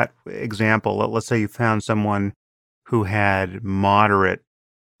take that example, let's say you found someone who had moderate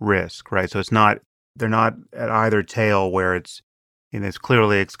risk, right? So they're not at either tail where it's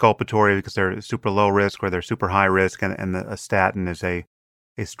clearly exculpatory because they're super low risk or they're super high risk, and a statin is a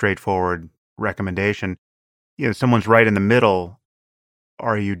straightforward recommendation. Someone's right in the middle.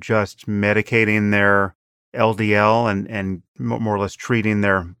 Are you just medicating their LDL and more or less treating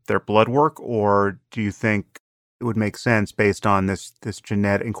their blood work, or do you think it would make sense based on this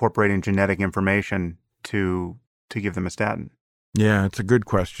incorporating genetic information to give them a statin? Yeah, it's a good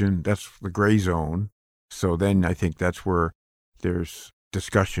question. That's the gray zone. So then I think that's where there's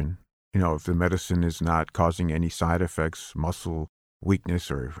discussion. If the medicine is not causing any side effects, muscle weakness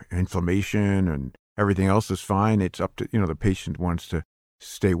or inflammation, and everything else is fine, it's up to, the patient wants to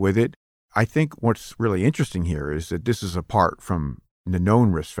stay with it. I think what's really interesting here is that this is apart from the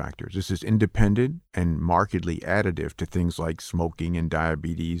known risk factors. This is independent and markedly additive to things like smoking and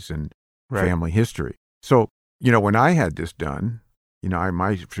diabetes and family history. So, when I had this done,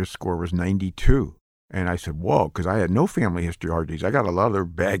 my risk score was 92. And I said, whoa, because I had no family history of heart disease. I got a lot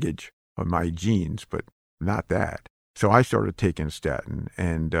of baggage of my genes, but not that. So I started taking a statin.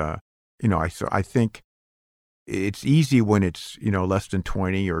 And, I think it's easy when it's, less than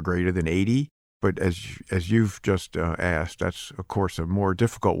 20 or greater than 80. But as you've just asked, that's, of course, a more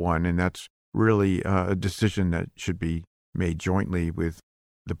difficult one. And that's really a decision that should be made jointly with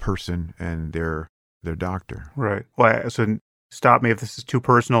the person and their doctor. Right. Well, so stop me if this is too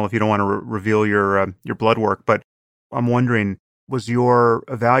personal, if you don't want to reveal your blood work. But I'm wondering, was your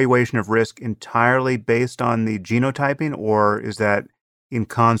evaluation of risk entirely based on the genotyping, or is that in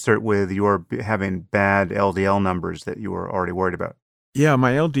concert with your having bad LDL numbers that you were already worried about? Yeah,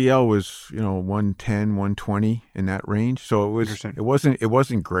 my LDL was, 110, 120 in that range. So it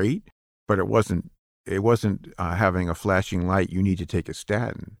wasn't great, but it wasn't having a flashing light, you need to take a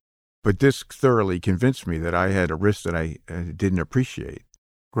statin. But this thoroughly convinced me that I had a risk that I didn't appreciate.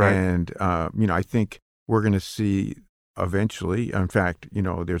 Right. And, I think we're going to see eventually, in fact,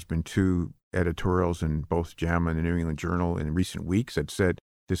 there's been 2 editorials in both JAMA and the New England Journal in recent weeks that said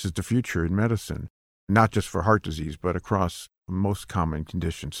this is the future in medicine, not just for heart disease, but across most common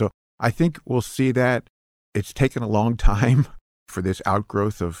conditions. So I think we'll see that. It's taken a long time for this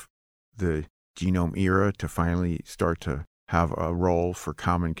outgrowth of the genome era to finally start to have a role for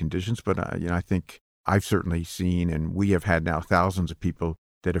common conditions. But, I think I've certainly seen, and we have had now thousands of people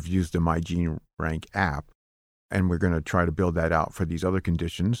that have used the MyGeneRank app, and we're going to try to build that out for these other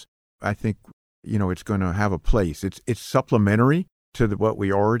conditions. I think, it's going to have a place. It's supplementary to what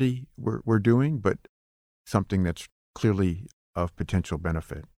we already were doing, but something that's clearly of potential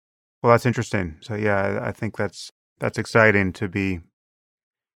benefit. Well, that's interesting. So, yeah, I think that's exciting to be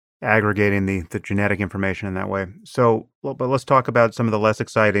aggregating the genetic information in that way. So, but let's talk about some of the less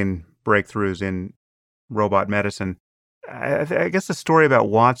exciting breakthroughs in robot medicine. I guess the story about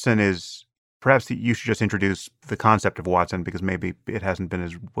Watson is, perhaps you should just introduce the concept of Watson, because maybe it hasn't been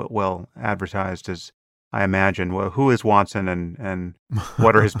as well advertised as I imagine. Well, who is Watson and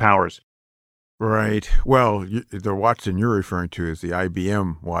what are his powers? Right. Well, the Watson you're referring to is the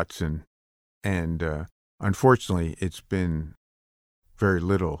IBM Watson. And unfortunately, it's been very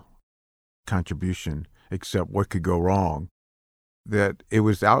little contribution except what could go wrong. That it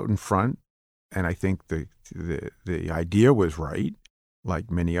was out in front, and I think the idea was right, like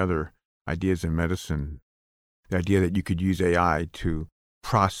many other ideas in medicine. The idea that you could use AI to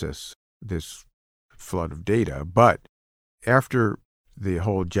process this flood of data. But after the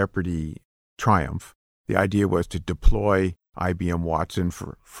whole Jeopardy triumph, the idea was to deploy IBM Watson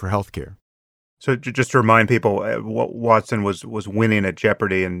for healthcare. So just to remind people, Watson was winning at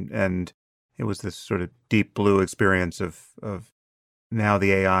Jeopardy, and it was this sort of deep blue experience of now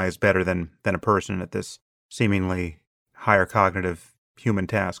the AI is better than a person at this seemingly higher cognitive human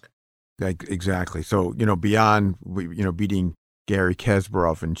task. Exactly. So, beyond, beating Gary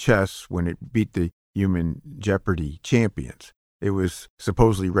Kasparov in chess when it beat the human Jeopardy champions, it was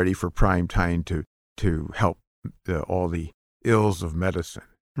supposedly ready for prime time to help all the ills of medicine.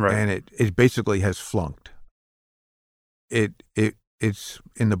 Right. And it basically has flunked. It's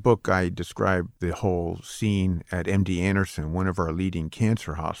in the book, I describe the whole scene at MD Anderson, one of our leading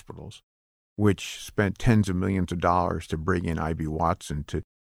cancer hospitals, which spent tens of millions of dollars to bring in IB Watson to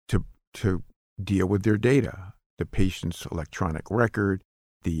deal with their data, the patient's electronic record,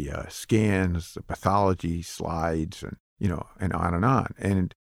 the scans, the pathology slides, and and on and on.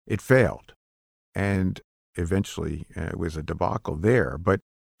 And it failed. And eventually it was a debacle there, but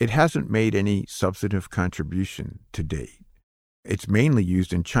it hasn't made any substantive contribution to date. It's mainly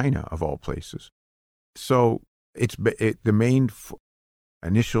used in China, of all places. So the main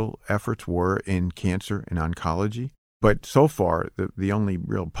initial efforts were in cancer and oncology. But so far, the only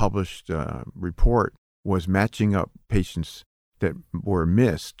real published report was matching up patients that were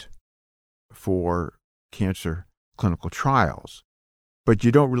missed for cancer clinical trials. But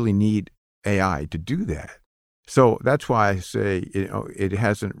you don't really need AI to do that. So that's why I say it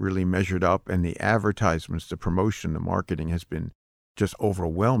hasn't really measured up, and the advertisements, the promotion, the marketing has been just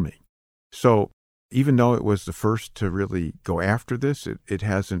overwhelming. So even though it was the first to really go after this, it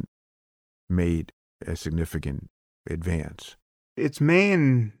hasn't made a significant advance. Its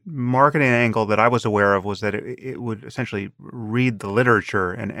main marketing angle that I was aware of was that it would essentially read the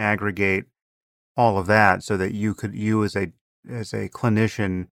literature and aggregate all of that so that you as a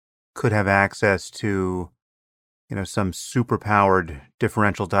clinician could have access to some superpowered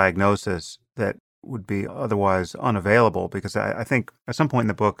differential diagnosis that would be otherwise unavailable? Because I think at some point in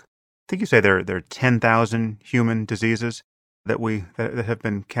the book, I think you say there are 10,000 human diseases that have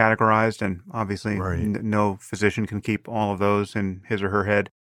been categorized, and obviously Right. no physician can keep all of those in his or her head.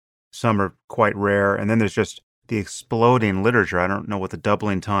 Some are quite rare, and then there's just the exploding literature. I don't know what the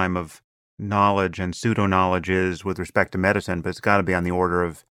doubling time of knowledge and pseudo-knowledge is with respect to medicine, but it's got to be on the order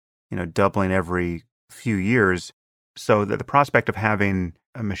of, doubling every few years. So the prospect of having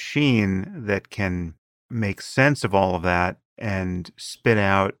a machine that can make sense of all of that and spit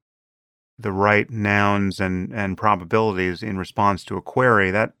out the right nouns and probabilities in response to a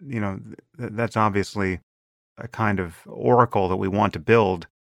query, that's obviously a kind of oracle that we want to build.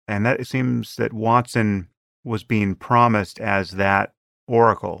 And that it seems that Watson was being promised as that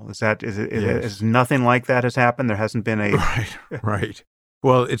oracle. Is nothing like that has happened? There hasn't been a... Right.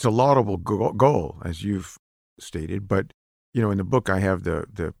 Well, it's a laudable goal, as you've stated, but, in the book I have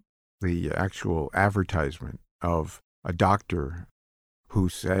the actual advertisement of a doctor who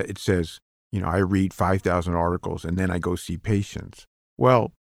it says, I read 5,000 articles and then I go see patients.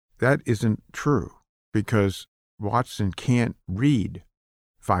 Well, that isn't true, because Watson can't read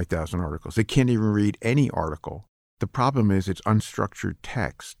 5,000 articles. It can't even read any article. The problem is it's unstructured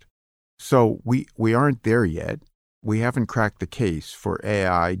text. So we aren't there yet. We haven't cracked the case for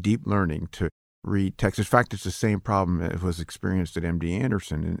AI, deep learning, to read text. In fact, it's the same problem that was experienced at MD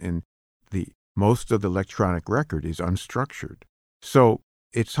Anderson. And most of the electronic record is unstructured. So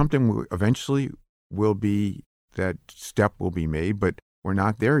it's something eventually that step will be made, but we're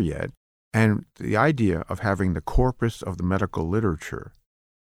not there yet. And the idea of having the corpus of the medical literature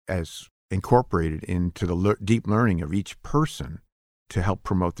as incorporated into the deep learning of each person to help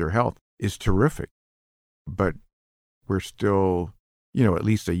promote their health is terrific. But we're still, at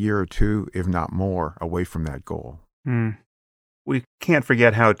least a year or two, if not more, away from that goal. We can't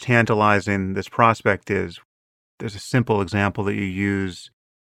forget how tantalizing this prospect is. There's a simple example that you use.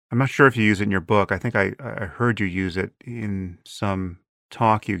 I'm not sure if you use it in your book. I think I heard you use it in some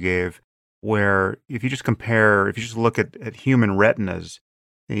talk you gave, where if you just look at human retinas,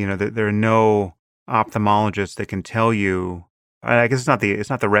 there are no ophthalmologists that can tell you. I guess it's not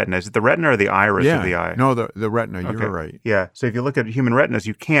the retina. Is it the retina or the iris of the eye? No, the retina. Okay. You're right. Yeah. So if you look at human retinas,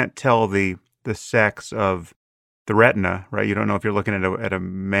 you can't tell the sex of the retina, right? You don't know if you're looking at a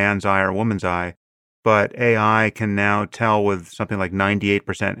man's eye or a woman's eye, but AI can now tell with something like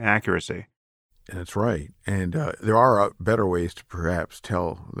 98% accuracy. That's right. And there are better ways to perhaps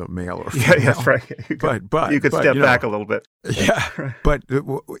tell the male or female. Yeah, that's right. You could step back a little bit. Yeah. But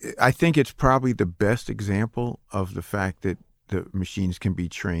I think it's probably the best example of the fact that the machines can be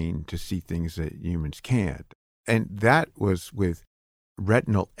trained to see things that humans can't. And that was with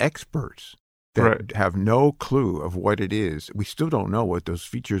retinal experts that have no clue of what it is. We still don't know what those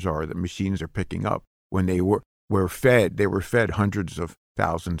features are that machines are picking up. When they were fed hundreds of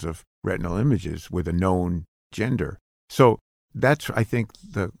thousands of retinal images with a known gender. So that's, I think,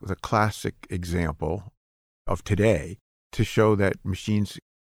 the classic example of today to show that machines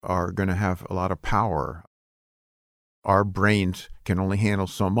are going to have a lot of power. Our brains can only handle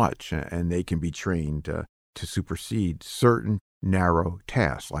so much, and they can be trained to supersede certain narrow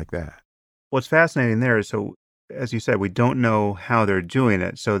tasks like that. What's fascinating there is, so as you said, we don't know how they're doing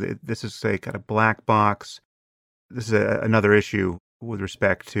it. So this is a kind of black box. This is another issue with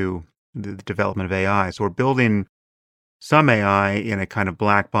respect to the development of AI. So we're building some AI in a kind of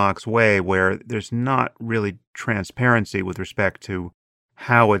black box way where there's not really transparency with respect to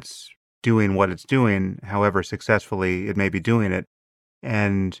how it's doing what it's doing, however successfully it may be doing it.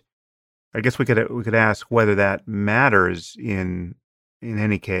 And I guess we could ask whether that matters in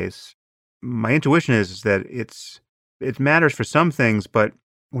any case. My intuition is that it matters for some things, but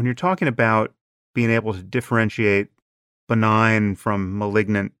when you're talking about being able to differentiate benign from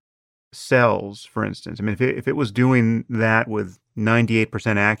malignant cells, for instance, I mean, if it was doing that with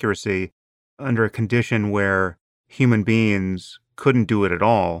 98% accuracy under a condition where human beings couldn't do it at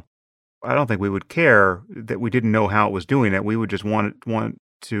all, I don't think we would care that we didn't know how it was doing it. We would just want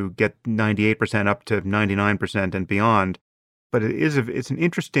to get 98% up to 99% and beyond. But it's an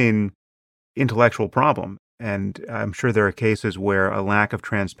interesting intellectual problem. And I'm sure there are cases where a lack of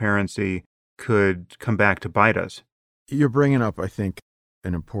transparency could come back to bite us. You're bringing up, I think,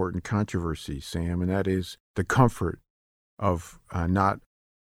 an important controversy, Sam, and that is the comfort of not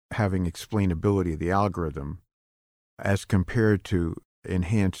having explainability of the algorithm as compared to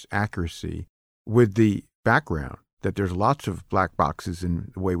enhanced accuracy, with the background that there's lots of black boxes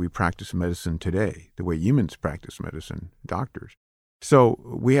in the way we practice medicine today, the way humans practice medicine, doctors. So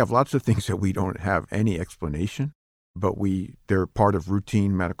we have lots of things that we don't have any explanation, but they're part of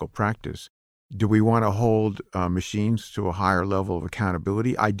routine medical practice. Do we want to hold machines to a higher level of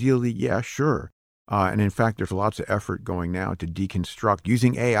accountability? Ideally, yeah, sure. And in fact, there's lots of effort going now to deconstruct,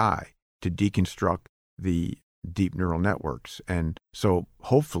 using AI to deconstruct the deep neural networks. And so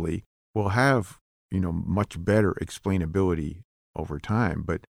hopefully we'll have, much better explainability over time.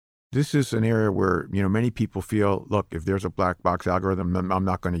 But this is an area where, many people feel, look, if there's a black box algorithm, I'm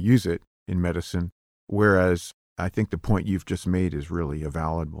not going to use it in medicine. Whereas I think the point you've just made is really a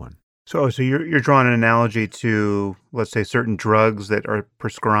valid one. So you're drawing an analogy to, let's say, certain drugs that are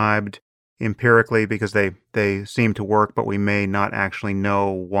prescribed empirically because they seem to work, but we may not actually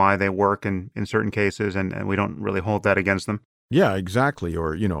know why they work in certain cases, and we don't really hold that against them. Yeah, exactly.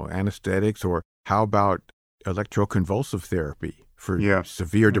 Or, anesthetics, or how about electroconvulsive therapy for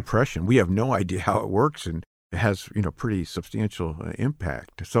severe depression? We have no idea how it works, and it has, pretty substantial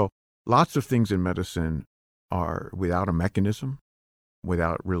impact. So lots of things in medicine are without a mechanism,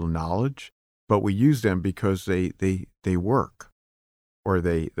 without real knowledge, but we use them because they work, or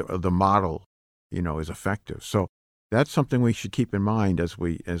the model, is effective. So that's something we should keep in mind as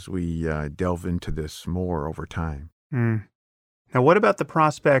we delve into this more over time. Mm. Now, what about the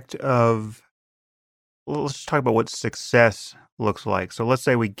prospect of, let's just talk about what success looks like. So let's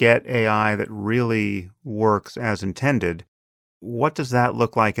say we get AI that really works as intended. What does that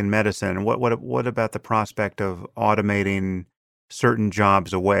look like in medicine? And what about the prospect of automating certain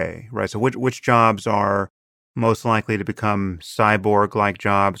jobs away, right? So which jobs are most likely to become cyborg-like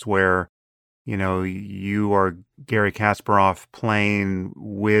jobs where, you are Gary Kasparov playing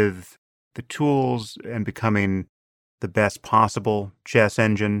with the tools and becoming the best possible chess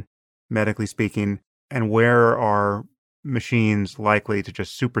engine, medically speaking, and where are machines likely to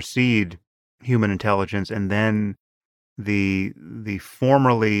just supersede human intelligence, and then the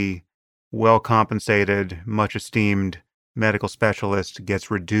formerly well-compensated, much-esteemed medical specialist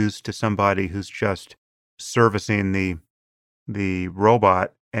gets reduced to somebody who's just servicing the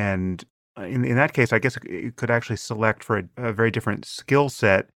robot. And in that case, I guess it could actually select for a very different skill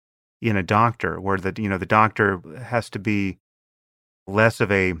set in a doctor, where the doctor has to be less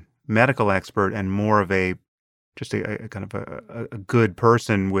of a medical expert and more of a kind of a good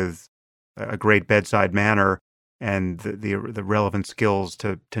person with a great bedside manner and the relevant skills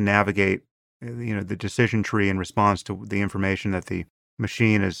to navigate the decision tree in response to the information that the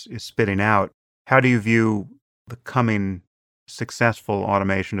machine is spitting out. How do you view the coming successful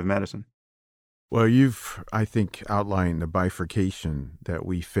automation of medicine? Well, you've, I think, outlined the bifurcation that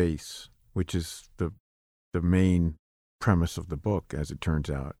we face, which is the main premise of the book, as it turns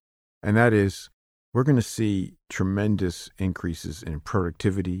out. And that is, we're going to see tremendous increases in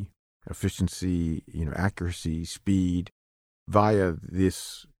productivity, efficiency, accuracy, speed, via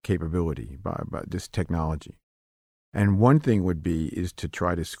this capability, by this technology. And one thing would be is to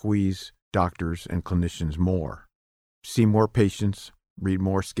try to squeeze doctors and clinicians more, see more patients, read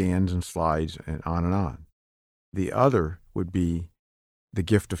more scans and slides, and on and on. The other would be the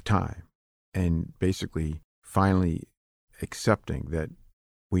gift of time, and basically finally accepting that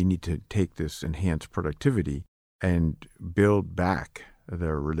we need to take this enhanced productivity and build back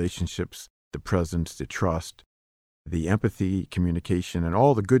the relationships, the presence, the trust, the empathy, communication, and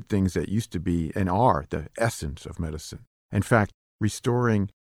all the good things that used to be and are the essence of medicine. In fact, restoring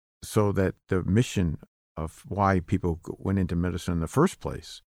so that the mission of why people went into medicine in the first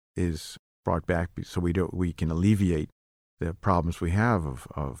place is brought back, so we can alleviate the problems we have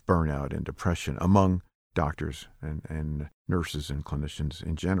of burnout and depression among doctors and nurses and clinicians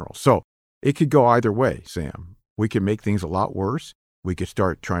in general. So it could go either way, Sam. We could make things a lot worse. We could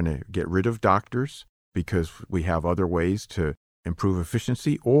start trying to get rid of doctors because we have other ways to improve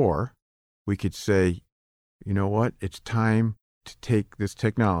efficiency, or we could say, you know what, it's time to take this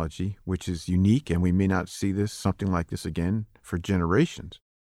technology, which is unique, and we may not see something like this again for generations,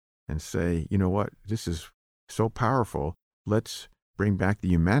 and say, you know what, this is so powerful, let's bring back the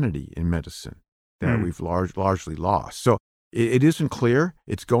humanity in medicine that we've largely lost. So it isn't clear.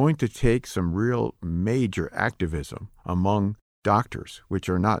 It's going to take some real major activism among doctors, which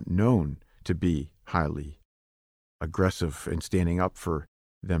are not known to be highly aggressive in standing up for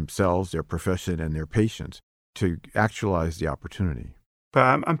themselves, their profession, and their patients, to actualize the opportunity.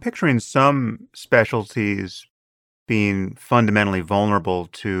 But I'm picturing some specialties being fundamentally vulnerable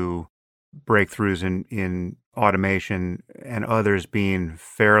to breakthroughs in automation, and others being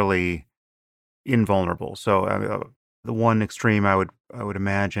fairly invulnerable. So the one extreme, I would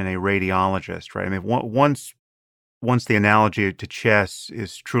imagine a radiologist, right? I mean, once the analogy to chess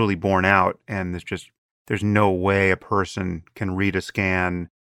is truly borne out, and there's no way a person can read a scan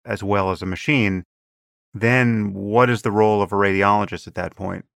as well as a machine, then what is the role of a radiologist at that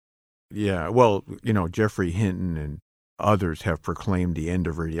point? Yeah, well, Jeffrey Hinton and others have proclaimed the end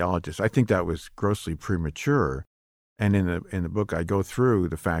of radiologists. I think that was grossly premature. And in the book, I go through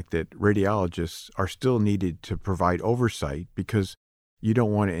the fact that radiologists are still needed to provide oversight because you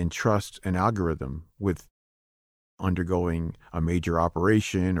don't want to entrust an algorithm with undergoing a major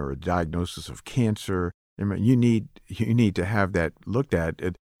operation or a diagnosis of cancer. I mean, you need to have that looked at.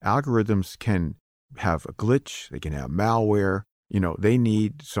 Algorithms can have a glitch. They can have malware. They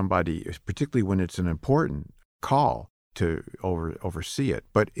need somebody, particularly when it's an important call, to oversee it.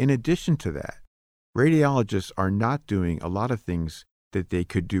 But in addition to that, radiologists are not doing a lot of things that they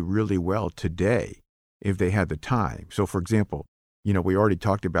could do really well today if they had the time. So, for example, we already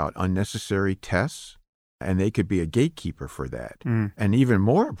talked about unnecessary tests, and they could be a gatekeeper for that. And even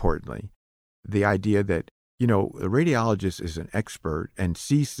more importantly, the idea that, the radiologist is an expert and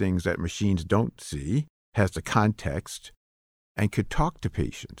sees things that machines don't see, has the context, and could talk to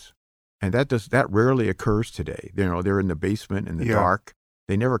patients. And that rarely occurs today. They're in the basement in the dark.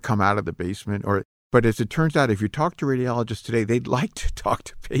 They never come out of the basement. But as it turns out, if you talk to radiologists today, they'd like to talk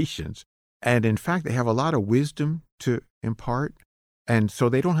to patients. And in fact, they have a lot of wisdom to impart. And so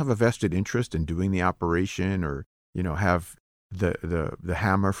they don't have a vested interest in doing the operation or, have the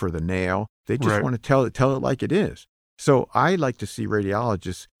hammer for the nail. They just want to tell it like it is. So I like to see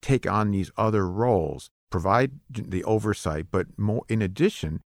radiologists take on these other roles, provide the oversight, but more in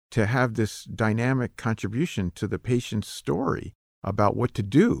addition to have this dynamic contribution to the patient's story about what to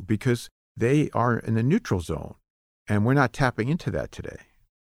do, because they are in the neutral zone, and we're not tapping into that today.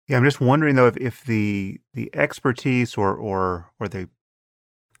 Yeah, I'm just wondering though if the expertise or the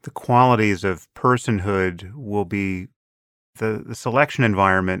qualities of personhood will be the selection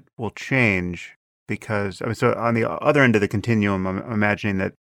environment will change, because so on the other end of the continuum, I'm imagining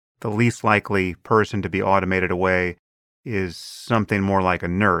that the least likely person to be automated away is something more like a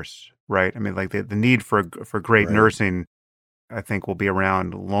nurse, right? I mean, like the need for great nursing, I think, will be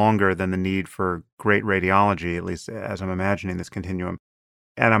around longer than the need for great radiology, at least as I'm imagining this continuum.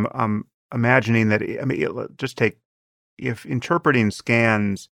 And I'm imagining that, just take, if interpreting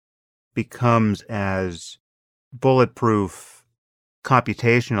scans becomes as bulletproof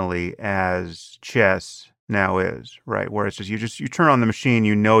computationally as chess now is, right? Where it's just you turn on the machine,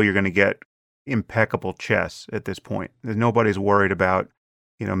 you're going to get impeccable chess at this point. Nobody's worried about,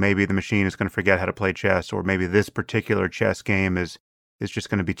 maybe the machine is going to forget how to play chess, or maybe this particular chess game is just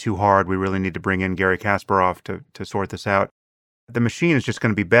going to be too hard. We really need to bring in Garry Kasparov to sort this out. The machine is just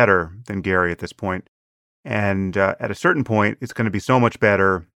going to be better than Garry at this point. And at a certain point, it's going to be so much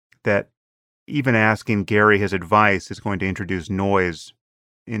better that even asking Garry his advice is going to introduce noise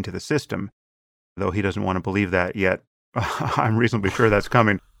into the system, though he doesn't want to believe that yet. I'm reasonably sure that's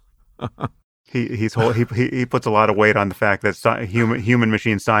coming. He puts a lot of weight on the fact that human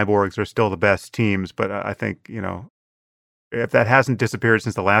machine cyborgs are still the best teams, but I think, if that hasn't disappeared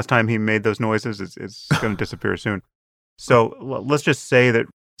since the last time he made those noises, it's going to disappear soon. So let's just say that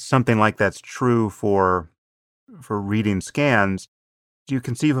something like that's true for reading scans. Do you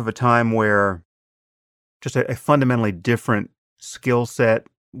conceive of a time where just a fundamentally different skill set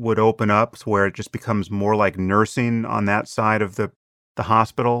would open up, where it just becomes more like nursing on that side of the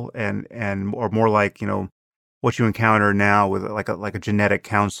hospital, or more like, what you encounter now with like a genetic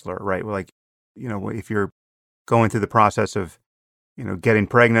counselor, right? Like, if you're going through the process of, getting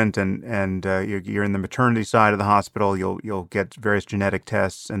pregnant and you're in the maternity side of the hospital, you'll get various genetic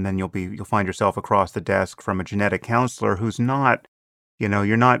tests, and then you'll find yourself across the desk from a genetic counselor who's not,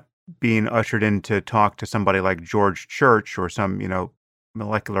 you're not being ushered in to talk to somebody like George Church or some,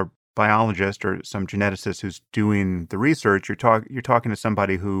 molecular biologist or some geneticist who's doing the research. You're talking to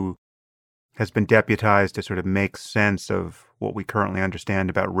somebody who has been deputized to sort of make sense of what we currently understand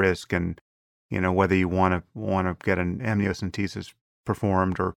about risk, and whether you want to get an amniocentesis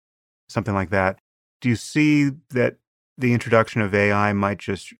performed or something like that. Do you see that the introduction of AI might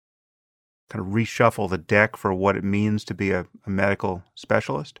just kind of reshuffle the deck for what it means to be a medical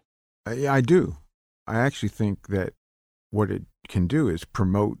specialist? I do. I actually think that what it can do is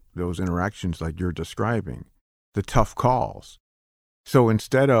promote those interactions like you're describing, the tough calls. So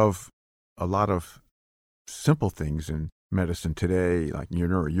instead of a lot of simple things in medicine today, like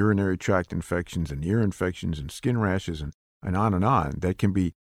urinary tract infections and ear infections and skin rashes and on, that can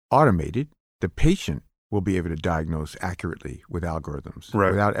be automated, the patient will be able to diagnose accurately with algorithms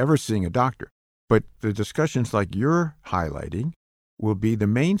without ever seeing a doctor. But the discussions like you're highlighting will be the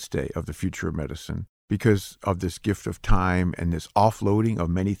mainstay of the future of medicine because of this gift of time and this offloading of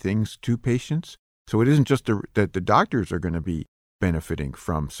many things to patients. So it isn't just that the doctors are going to be benefiting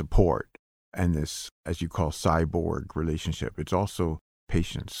from support and this, as you call, cyborg relationship. It's also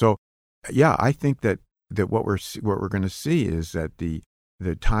patients. So Yeah, I think that what we're going to see is that the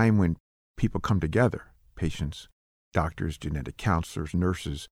time when people come together, patients, doctors, genetic counselors,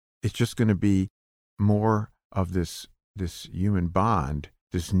 nurses, it's just going to be more of this human bond,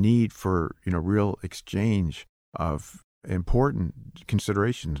 this need for real exchange of important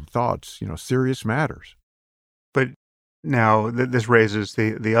considerations and thoughts, serious matters. But now this raises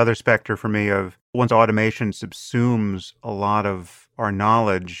the other specter for me of once automation subsumes a lot of our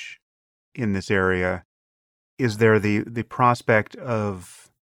knowledge in this area, is there the prospect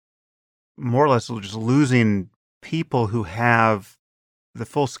of more or less just losing people who have the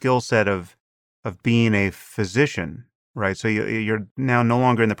full skill set of being a physician, right? So you're now no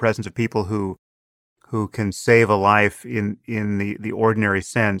longer in the presence of people who can save a life in the ordinary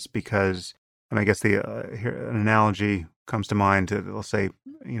sense, because I guess here an analogy comes to mind to, let's say,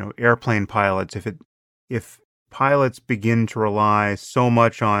 airplane pilots. If pilots begin to rely so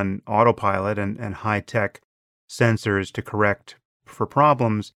much on autopilot and high-tech sensors to correct for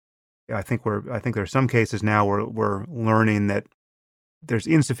problems, I think there are some cases now where we're learning that there's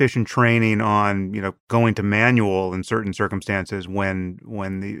insufficient training on going to manual in certain circumstances when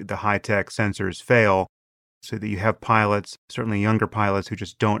the high-tech sensors fail, so that you have pilots, certainly younger pilots, who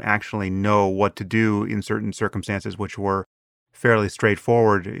just don't actually know what to do in certain circumstances, which were fairly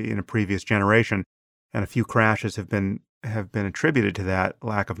straightforward in a previous generation, and a few crashes have been attributed to that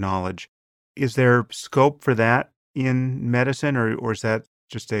lack of knowledge. Is there scope for that in medicine, or is that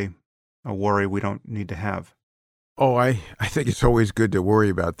just a worry we don't need to have? Oh, I think it's always good to worry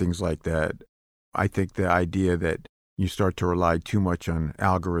about things like that. I think the idea that you start to rely too much on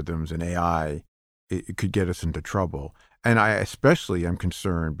algorithms and AI, it could get us into trouble. And I especially am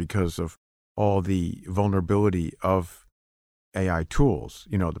concerned because of all the vulnerability of AI tools,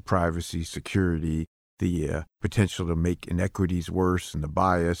 the privacy, security, the potential to make inequities worse, and the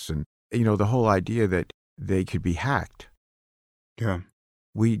bias, and, the whole idea that they could be hacked. Yeah.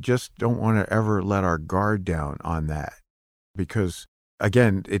 We just don't want to ever let our guard down on that, because,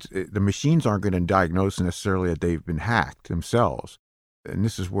 again, the machines aren't going to diagnose necessarily that they've been hacked themselves. And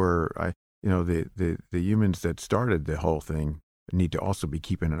this is where the humans that started the whole thing need to also be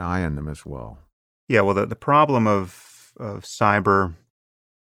keeping an eye on them as well. Yeah, well, the problem of cyber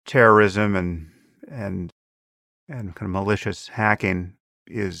terrorism and kind of malicious hacking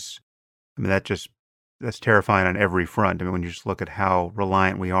is, that's terrifying on every front. I mean, when you just look at how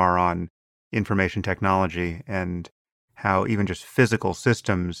reliant we are on information technology, and how even just physical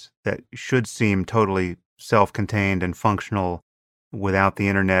systems that should seem totally self-contained and functional without the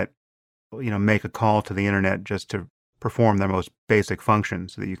internet, make a call to the internet just to perform their most basic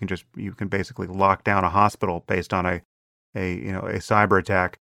functions, so that you can basically lock down a hospital based on a cyber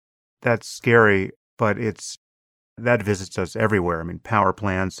attack. That's scary, but that visits us everywhere. I mean, power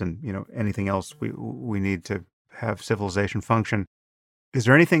plants and anything else we need to have civilization function. Is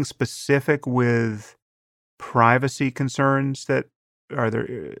there anything specific with privacy concerns that are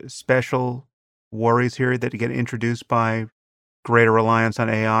there special worries here that get introduced by greater reliance on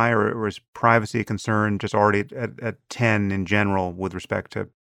AI, or is privacy a concern just already at 10 in general with respect to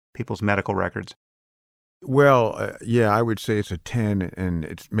people's medical records? Well, yeah, I would say it's a 10, and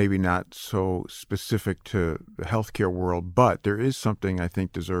it's maybe not so specific to the healthcare world, but there is something I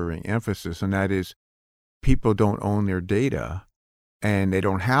think deserving emphasis, and that is people don't own their data, and they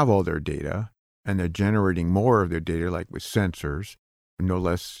don't have all their data, and they're generating more of their data, like with sensors, no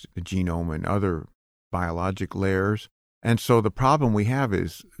less the genome and other biologic layers. And so the problem we have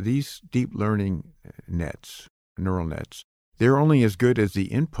is these deep learning nets, neural nets, they're only as good as the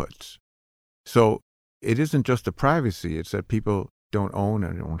inputs. So it isn't just the privacy, it's that people don't own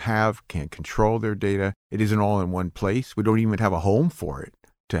and don't have, can't control their data. It isn't all in one place. We don't even have a home for it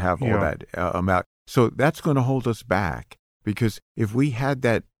to have all that amount. So that's going to hold us back, because if we had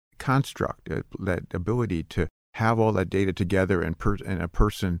that construct, that ability to have all that data together and a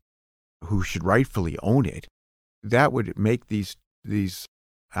person who should rightfully own it, that would make these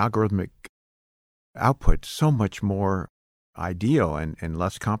algorithmic outputs so much more ideal and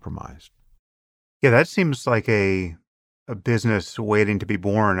less compromised. Yeah, that seems like a business waiting to be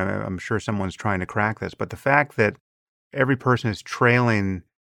born. I'm sure someone's trying to crack this, but the fact that every person is trailing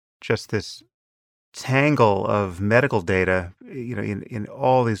just this tangle of medical data, in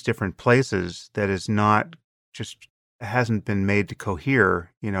all these different places, that is not just hasn't been made to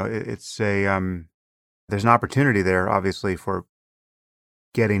cohere. It's there's an opportunity there, obviously, for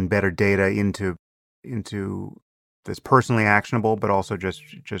getting better data into that's personally actionable, but also just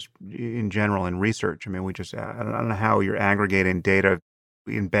in general in research. I mean, I don't know how you're aggregating data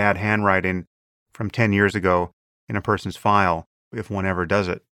in bad handwriting from 10 years ago in a person's file, if one ever does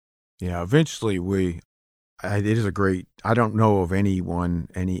it. Yeah, eventually it is a great, I don't know of any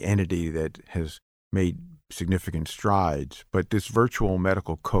entity that has made significant strides, but this virtual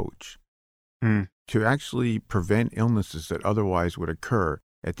medical coach to actually prevent illnesses that otherwise would occur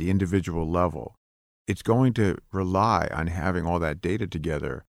at the individual level, it's going to rely on having all that data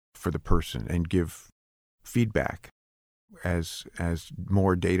together for the person and give feedback as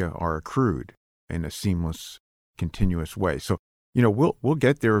more data are accrued in a seamless, continuous way. So, we'll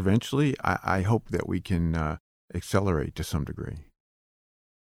get there eventually. I hope that we can accelerate to some degree.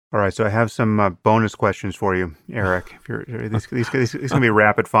 All right, so I have some bonus questions for you, Eric. These going to be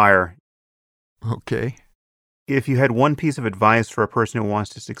rapid fire. Okay. If you had one piece of advice for a person who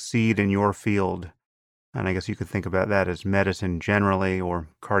wants to succeed in your field, and I guess you could think about that as medicine generally or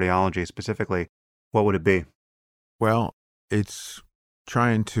cardiology specifically, what would it be? Well, it's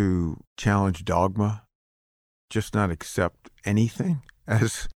trying to challenge dogma, just not accept anything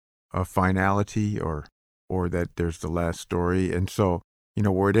as a finality or that there's the last story. And so,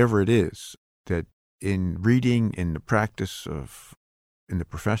 whatever it is that in reading, in the practice of, in the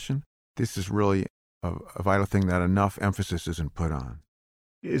profession, this is really a vital thing that enough emphasis isn't put on.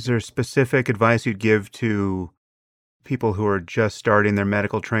 Is there specific advice you'd give to people who are just starting their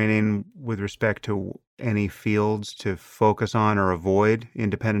medical training with respect to any fields to focus on or avoid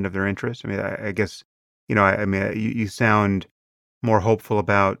independent of their interest? I mean, I guess, you sound more hopeful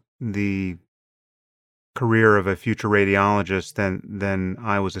about the career of a future radiologist than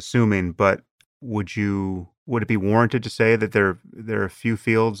I was assuming, but would it be warranted to say that there are a few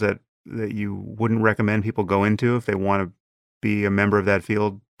fields that you wouldn't recommend people go into if they want to be a member of that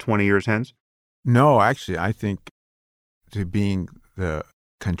field 20 years hence? No, actually, I think, to being the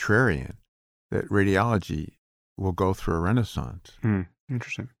contrarian, that radiology will go through a renaissance.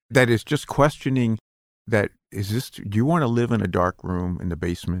 Interesting. That is just questioning that, do you want to live in a dark room in the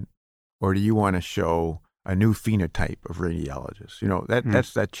basement, or do you want to show a new phenotype of radiologists?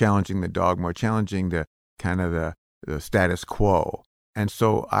 That's that challenging the dogma, challenging the kind of the status quo. And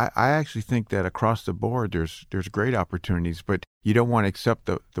so I actually think that across the board, there's great opportunities, but you don't want to accept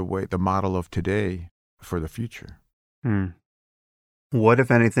the model of today for the future. What,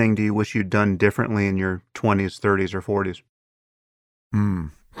 if anything, do you wish you'd done differently in your 20s, 30s, or 40s?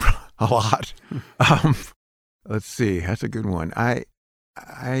 A lot. Let's see. That's a good one. I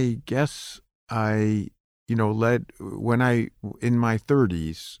guess I, led when in my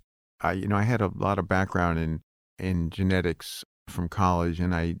 30s, I had a lot of background in genetics from college,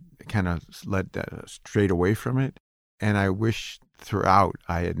 and I kind of led that straight away from it. And I wish throughout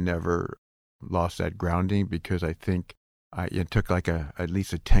I had never lost that grounding, because I think it took like at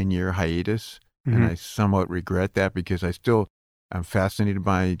least a 10-year hiatus. And I somewhat regret that, because I'm fascinated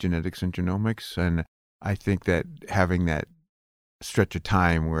by genetics and genomics. And I think that having that stretch of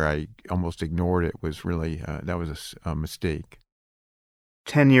time where I almost ignored it was really, that was a mistake.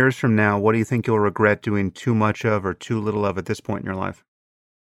 10 years from now, what do you think you'll regret doing too much of or too little of at this point in your life?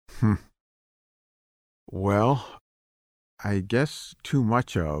 Well, I guess too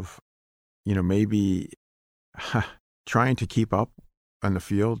much of, maybe trying to keep up on the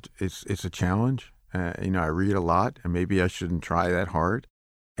field, it's a challenge. I read a lot, and maybe I shouldn't try that hard.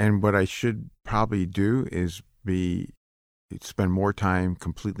 And what I should probably do is spend more time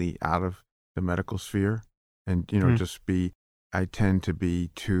completely out of the medical sphere, and I tend to be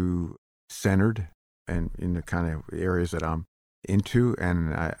too centered and in the kind of areas that I'm into,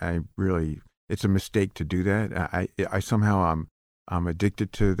 and I really, it's a mistake to do that. I somehow I'm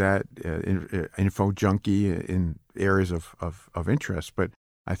addicted to that info junkie in areas of interest, but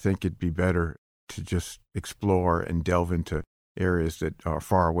I think it'd be better to just explore and delve into areas that are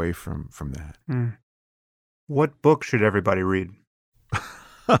far away from that. What book should everybody read?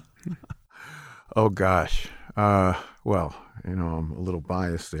 Oh, gosh. Well, I'm a little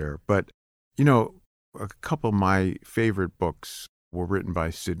biased there, but, a couple of my favorite books were written by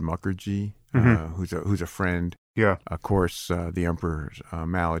Sid Mukherjee, who's a friend. Yeah. Of course, The Emperor's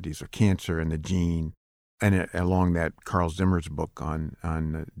Maladies of Cancer and the Gene, and along that, Carl Zimmer's book on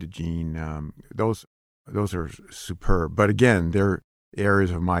the gene. Those are superb. But again, they're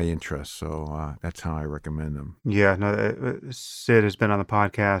areas of my interest, so that's how I recommend them. Yeah, no, Sid has been on the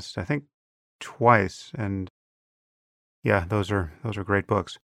podcast, I think, twice, and yeah, those are great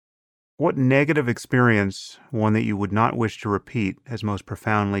books. What negative experience, one that you would not wish to repeat, has most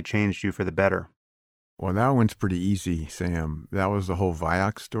profoundly changed you for the better? Well, that one's pretty easy, Sam. That was the whole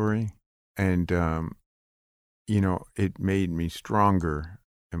Vioxx story, and it made me stronger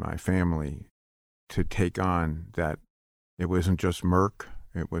in my family to take on that. It wasn't just Merck;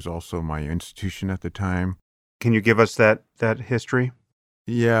 it was also my institution at the time. Can you give us that history?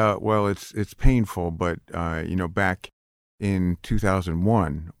 Yeah, well, it's painful, but back in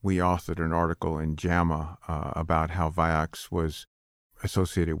 2001, we authored an article in JAMA about how Vioxx was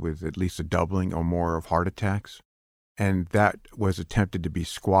associated with at least a doubling or more of heart attacks, and that was attempted to be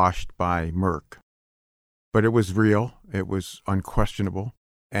squashed by Merck. But it was real, it was unquestionable,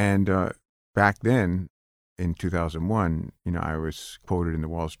 and back then, in 2001, I was quoted in the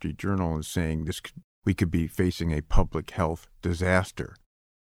Wall Street Journal as saying we could be facing a public health disaster.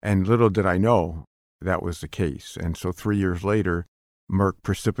 And little did I know that was the case. And so 3 years later, Merck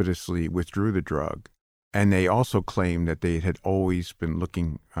precipitously withdrew the drug. And they also claimed that they had always been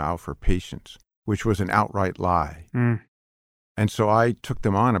looking out for patients, which was an outright lie. Mm. And so I took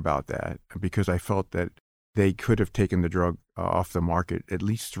them on about that because I felt that they could have taken the drug off the market at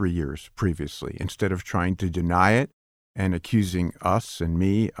least 3 years previously, instead of trying to deny it and accusing us and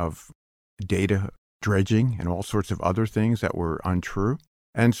me of data dredging and all sorts of other things that were untrue.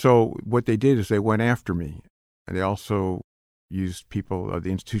 And so what they did is they went after me. And they also used people of the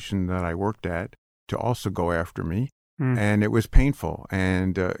institution that I worked at to also go after me. Mm. And it was painful.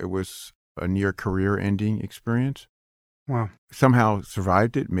 And it was a near career-ending experience. Wow. Somehow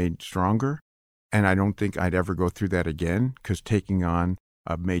survived it, made stronger. And I don't think I'd ever go through that again, because taking on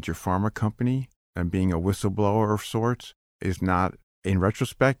a major pharma company and being a whistleblower of sorts is not, in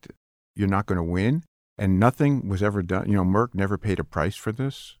retrospect, you're not going to win. And nothing was ever done. Merck never paid a price for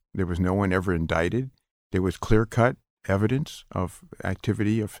this. There was no one ever indicted. There was clear-cut evidence of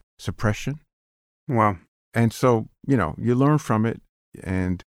activity of suppression. Wow. And so, you learn from it.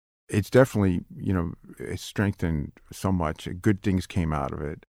 And it's definitely, it strengthened so much. Good things came out of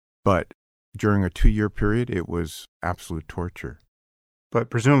it. But during a 2-year period, it was absolute torture. But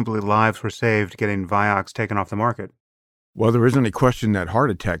presumably lives were saved getting Vioxx taken off the market. Well, there isn't any question that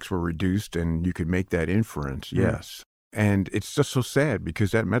heart attacks were reduced, and you could make that inference, yes. And it's just so sad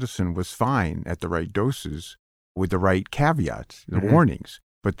because that medicine was fine at the right doses with the right caveats, the warnings,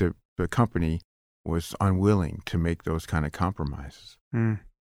 but the company was unwilling to make those kind of compromises. Mm.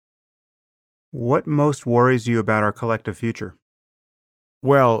 What most worries you about our collective future?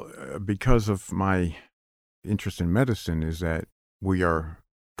 Well, because of my interest in medicine is that we are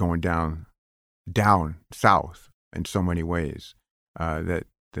going down south in so many ways, that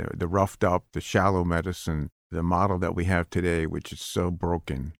the roughed up, the shallow medicine, the model that we have today, which is so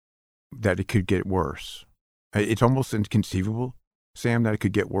broken, that it could get worse. It's almost inconceivable, Sam, that it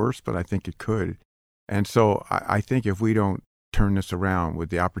could get worse, but I think it could. And so I think if we don't turn this around with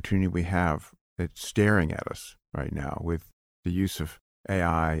the opportunity we have that's staring at us right now with the use of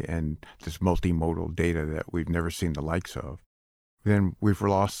AI and this multimodal data that we've never seen the likes of, then we've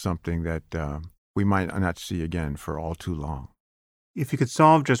lost something that we might not see again for all too long. If you could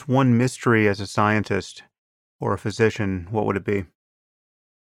solve just one mystery as a scientist or a physician, what would it be?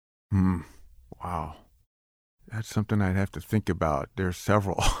 Wow. That's something I'd have to think about. There's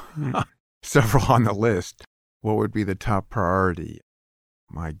several, several on the list. What would be the top priority?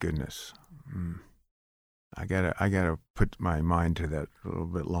 My goodness. I gotta put my mind to that a little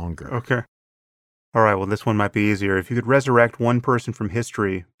bit longer. Okay. All right, well, this one might be easier. If you could resurrect one person from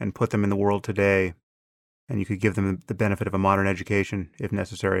history and put them in the world today, and you could give them the benefit of a modern education, if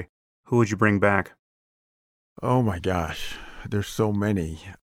necessary, who would you bring back? Oh, my gosh. There's so many.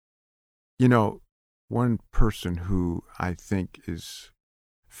 One person who I think is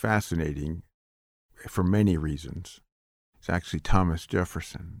fascinating for many reasons is actually Thomas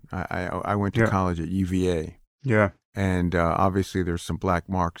Jefferson. I went to college at UVA. Yeah. And obviously there's some black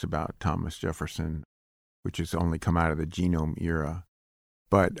marks about Thomas Jefferson, which has only come out of the genome era.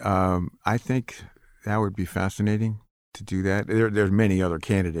 But I think that would be fascinating to do that. There's many other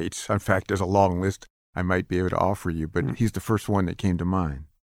candidates. In fact, there's a long list I might be able to offer you, but he's the first one that came to mind.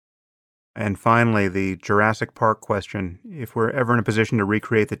 And finally, the Jurassic Park question. If we're ever in a position to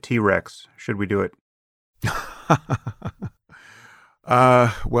recreate the T-Rex, should we do it?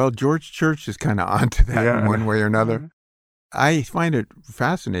 Well, George Church is kind of onto that in one way or another. I find it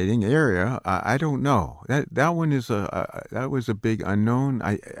fascinating area. I don't know. That one is that was a big unknown.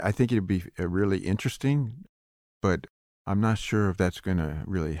 I think it'd be really interesting, but I'm not sure if that's going to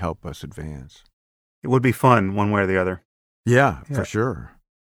really help us advance. It would be fun one way or the other. Yeah, for sure.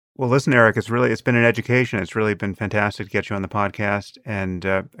 Well, listen, Eric, it's been an education. It's really been fantastic to get you on the podcast. And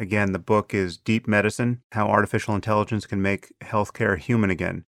again, the book is Deep Medicine, How Artificial Intelligence Can Make Healthcare Human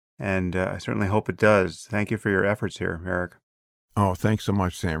Again. And I certainly hope it does. Thank you for your efforts here, Eric. Oh, thanks so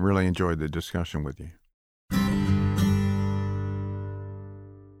much, Sam. Really enjoyed the discussion with you.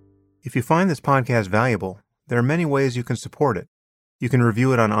 If you find this podcast valuable, there are many ways you can support it. You can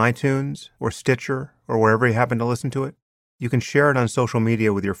review it on iTunes or Stitcher or wherever you happen to listen to it. You can share it on social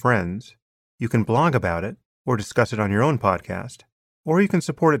media with your friends. You can blog about it or discuss it on your own podcast, or you can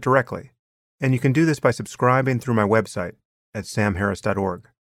support it directly. And you can do this by subscribing through my website at samharris.org.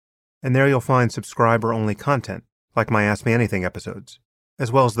 And there you'll find subscriber-only content, like my Ask Me Anything episodes,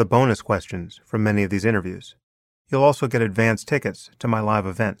 as well as the bonus questions from many of these interviews. You'll also get advance tickets to my live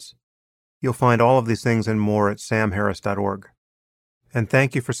events. You'll find all of these things and more at samharris.org. And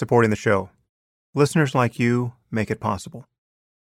thank you for supporting the show. Listeners like you make it possible.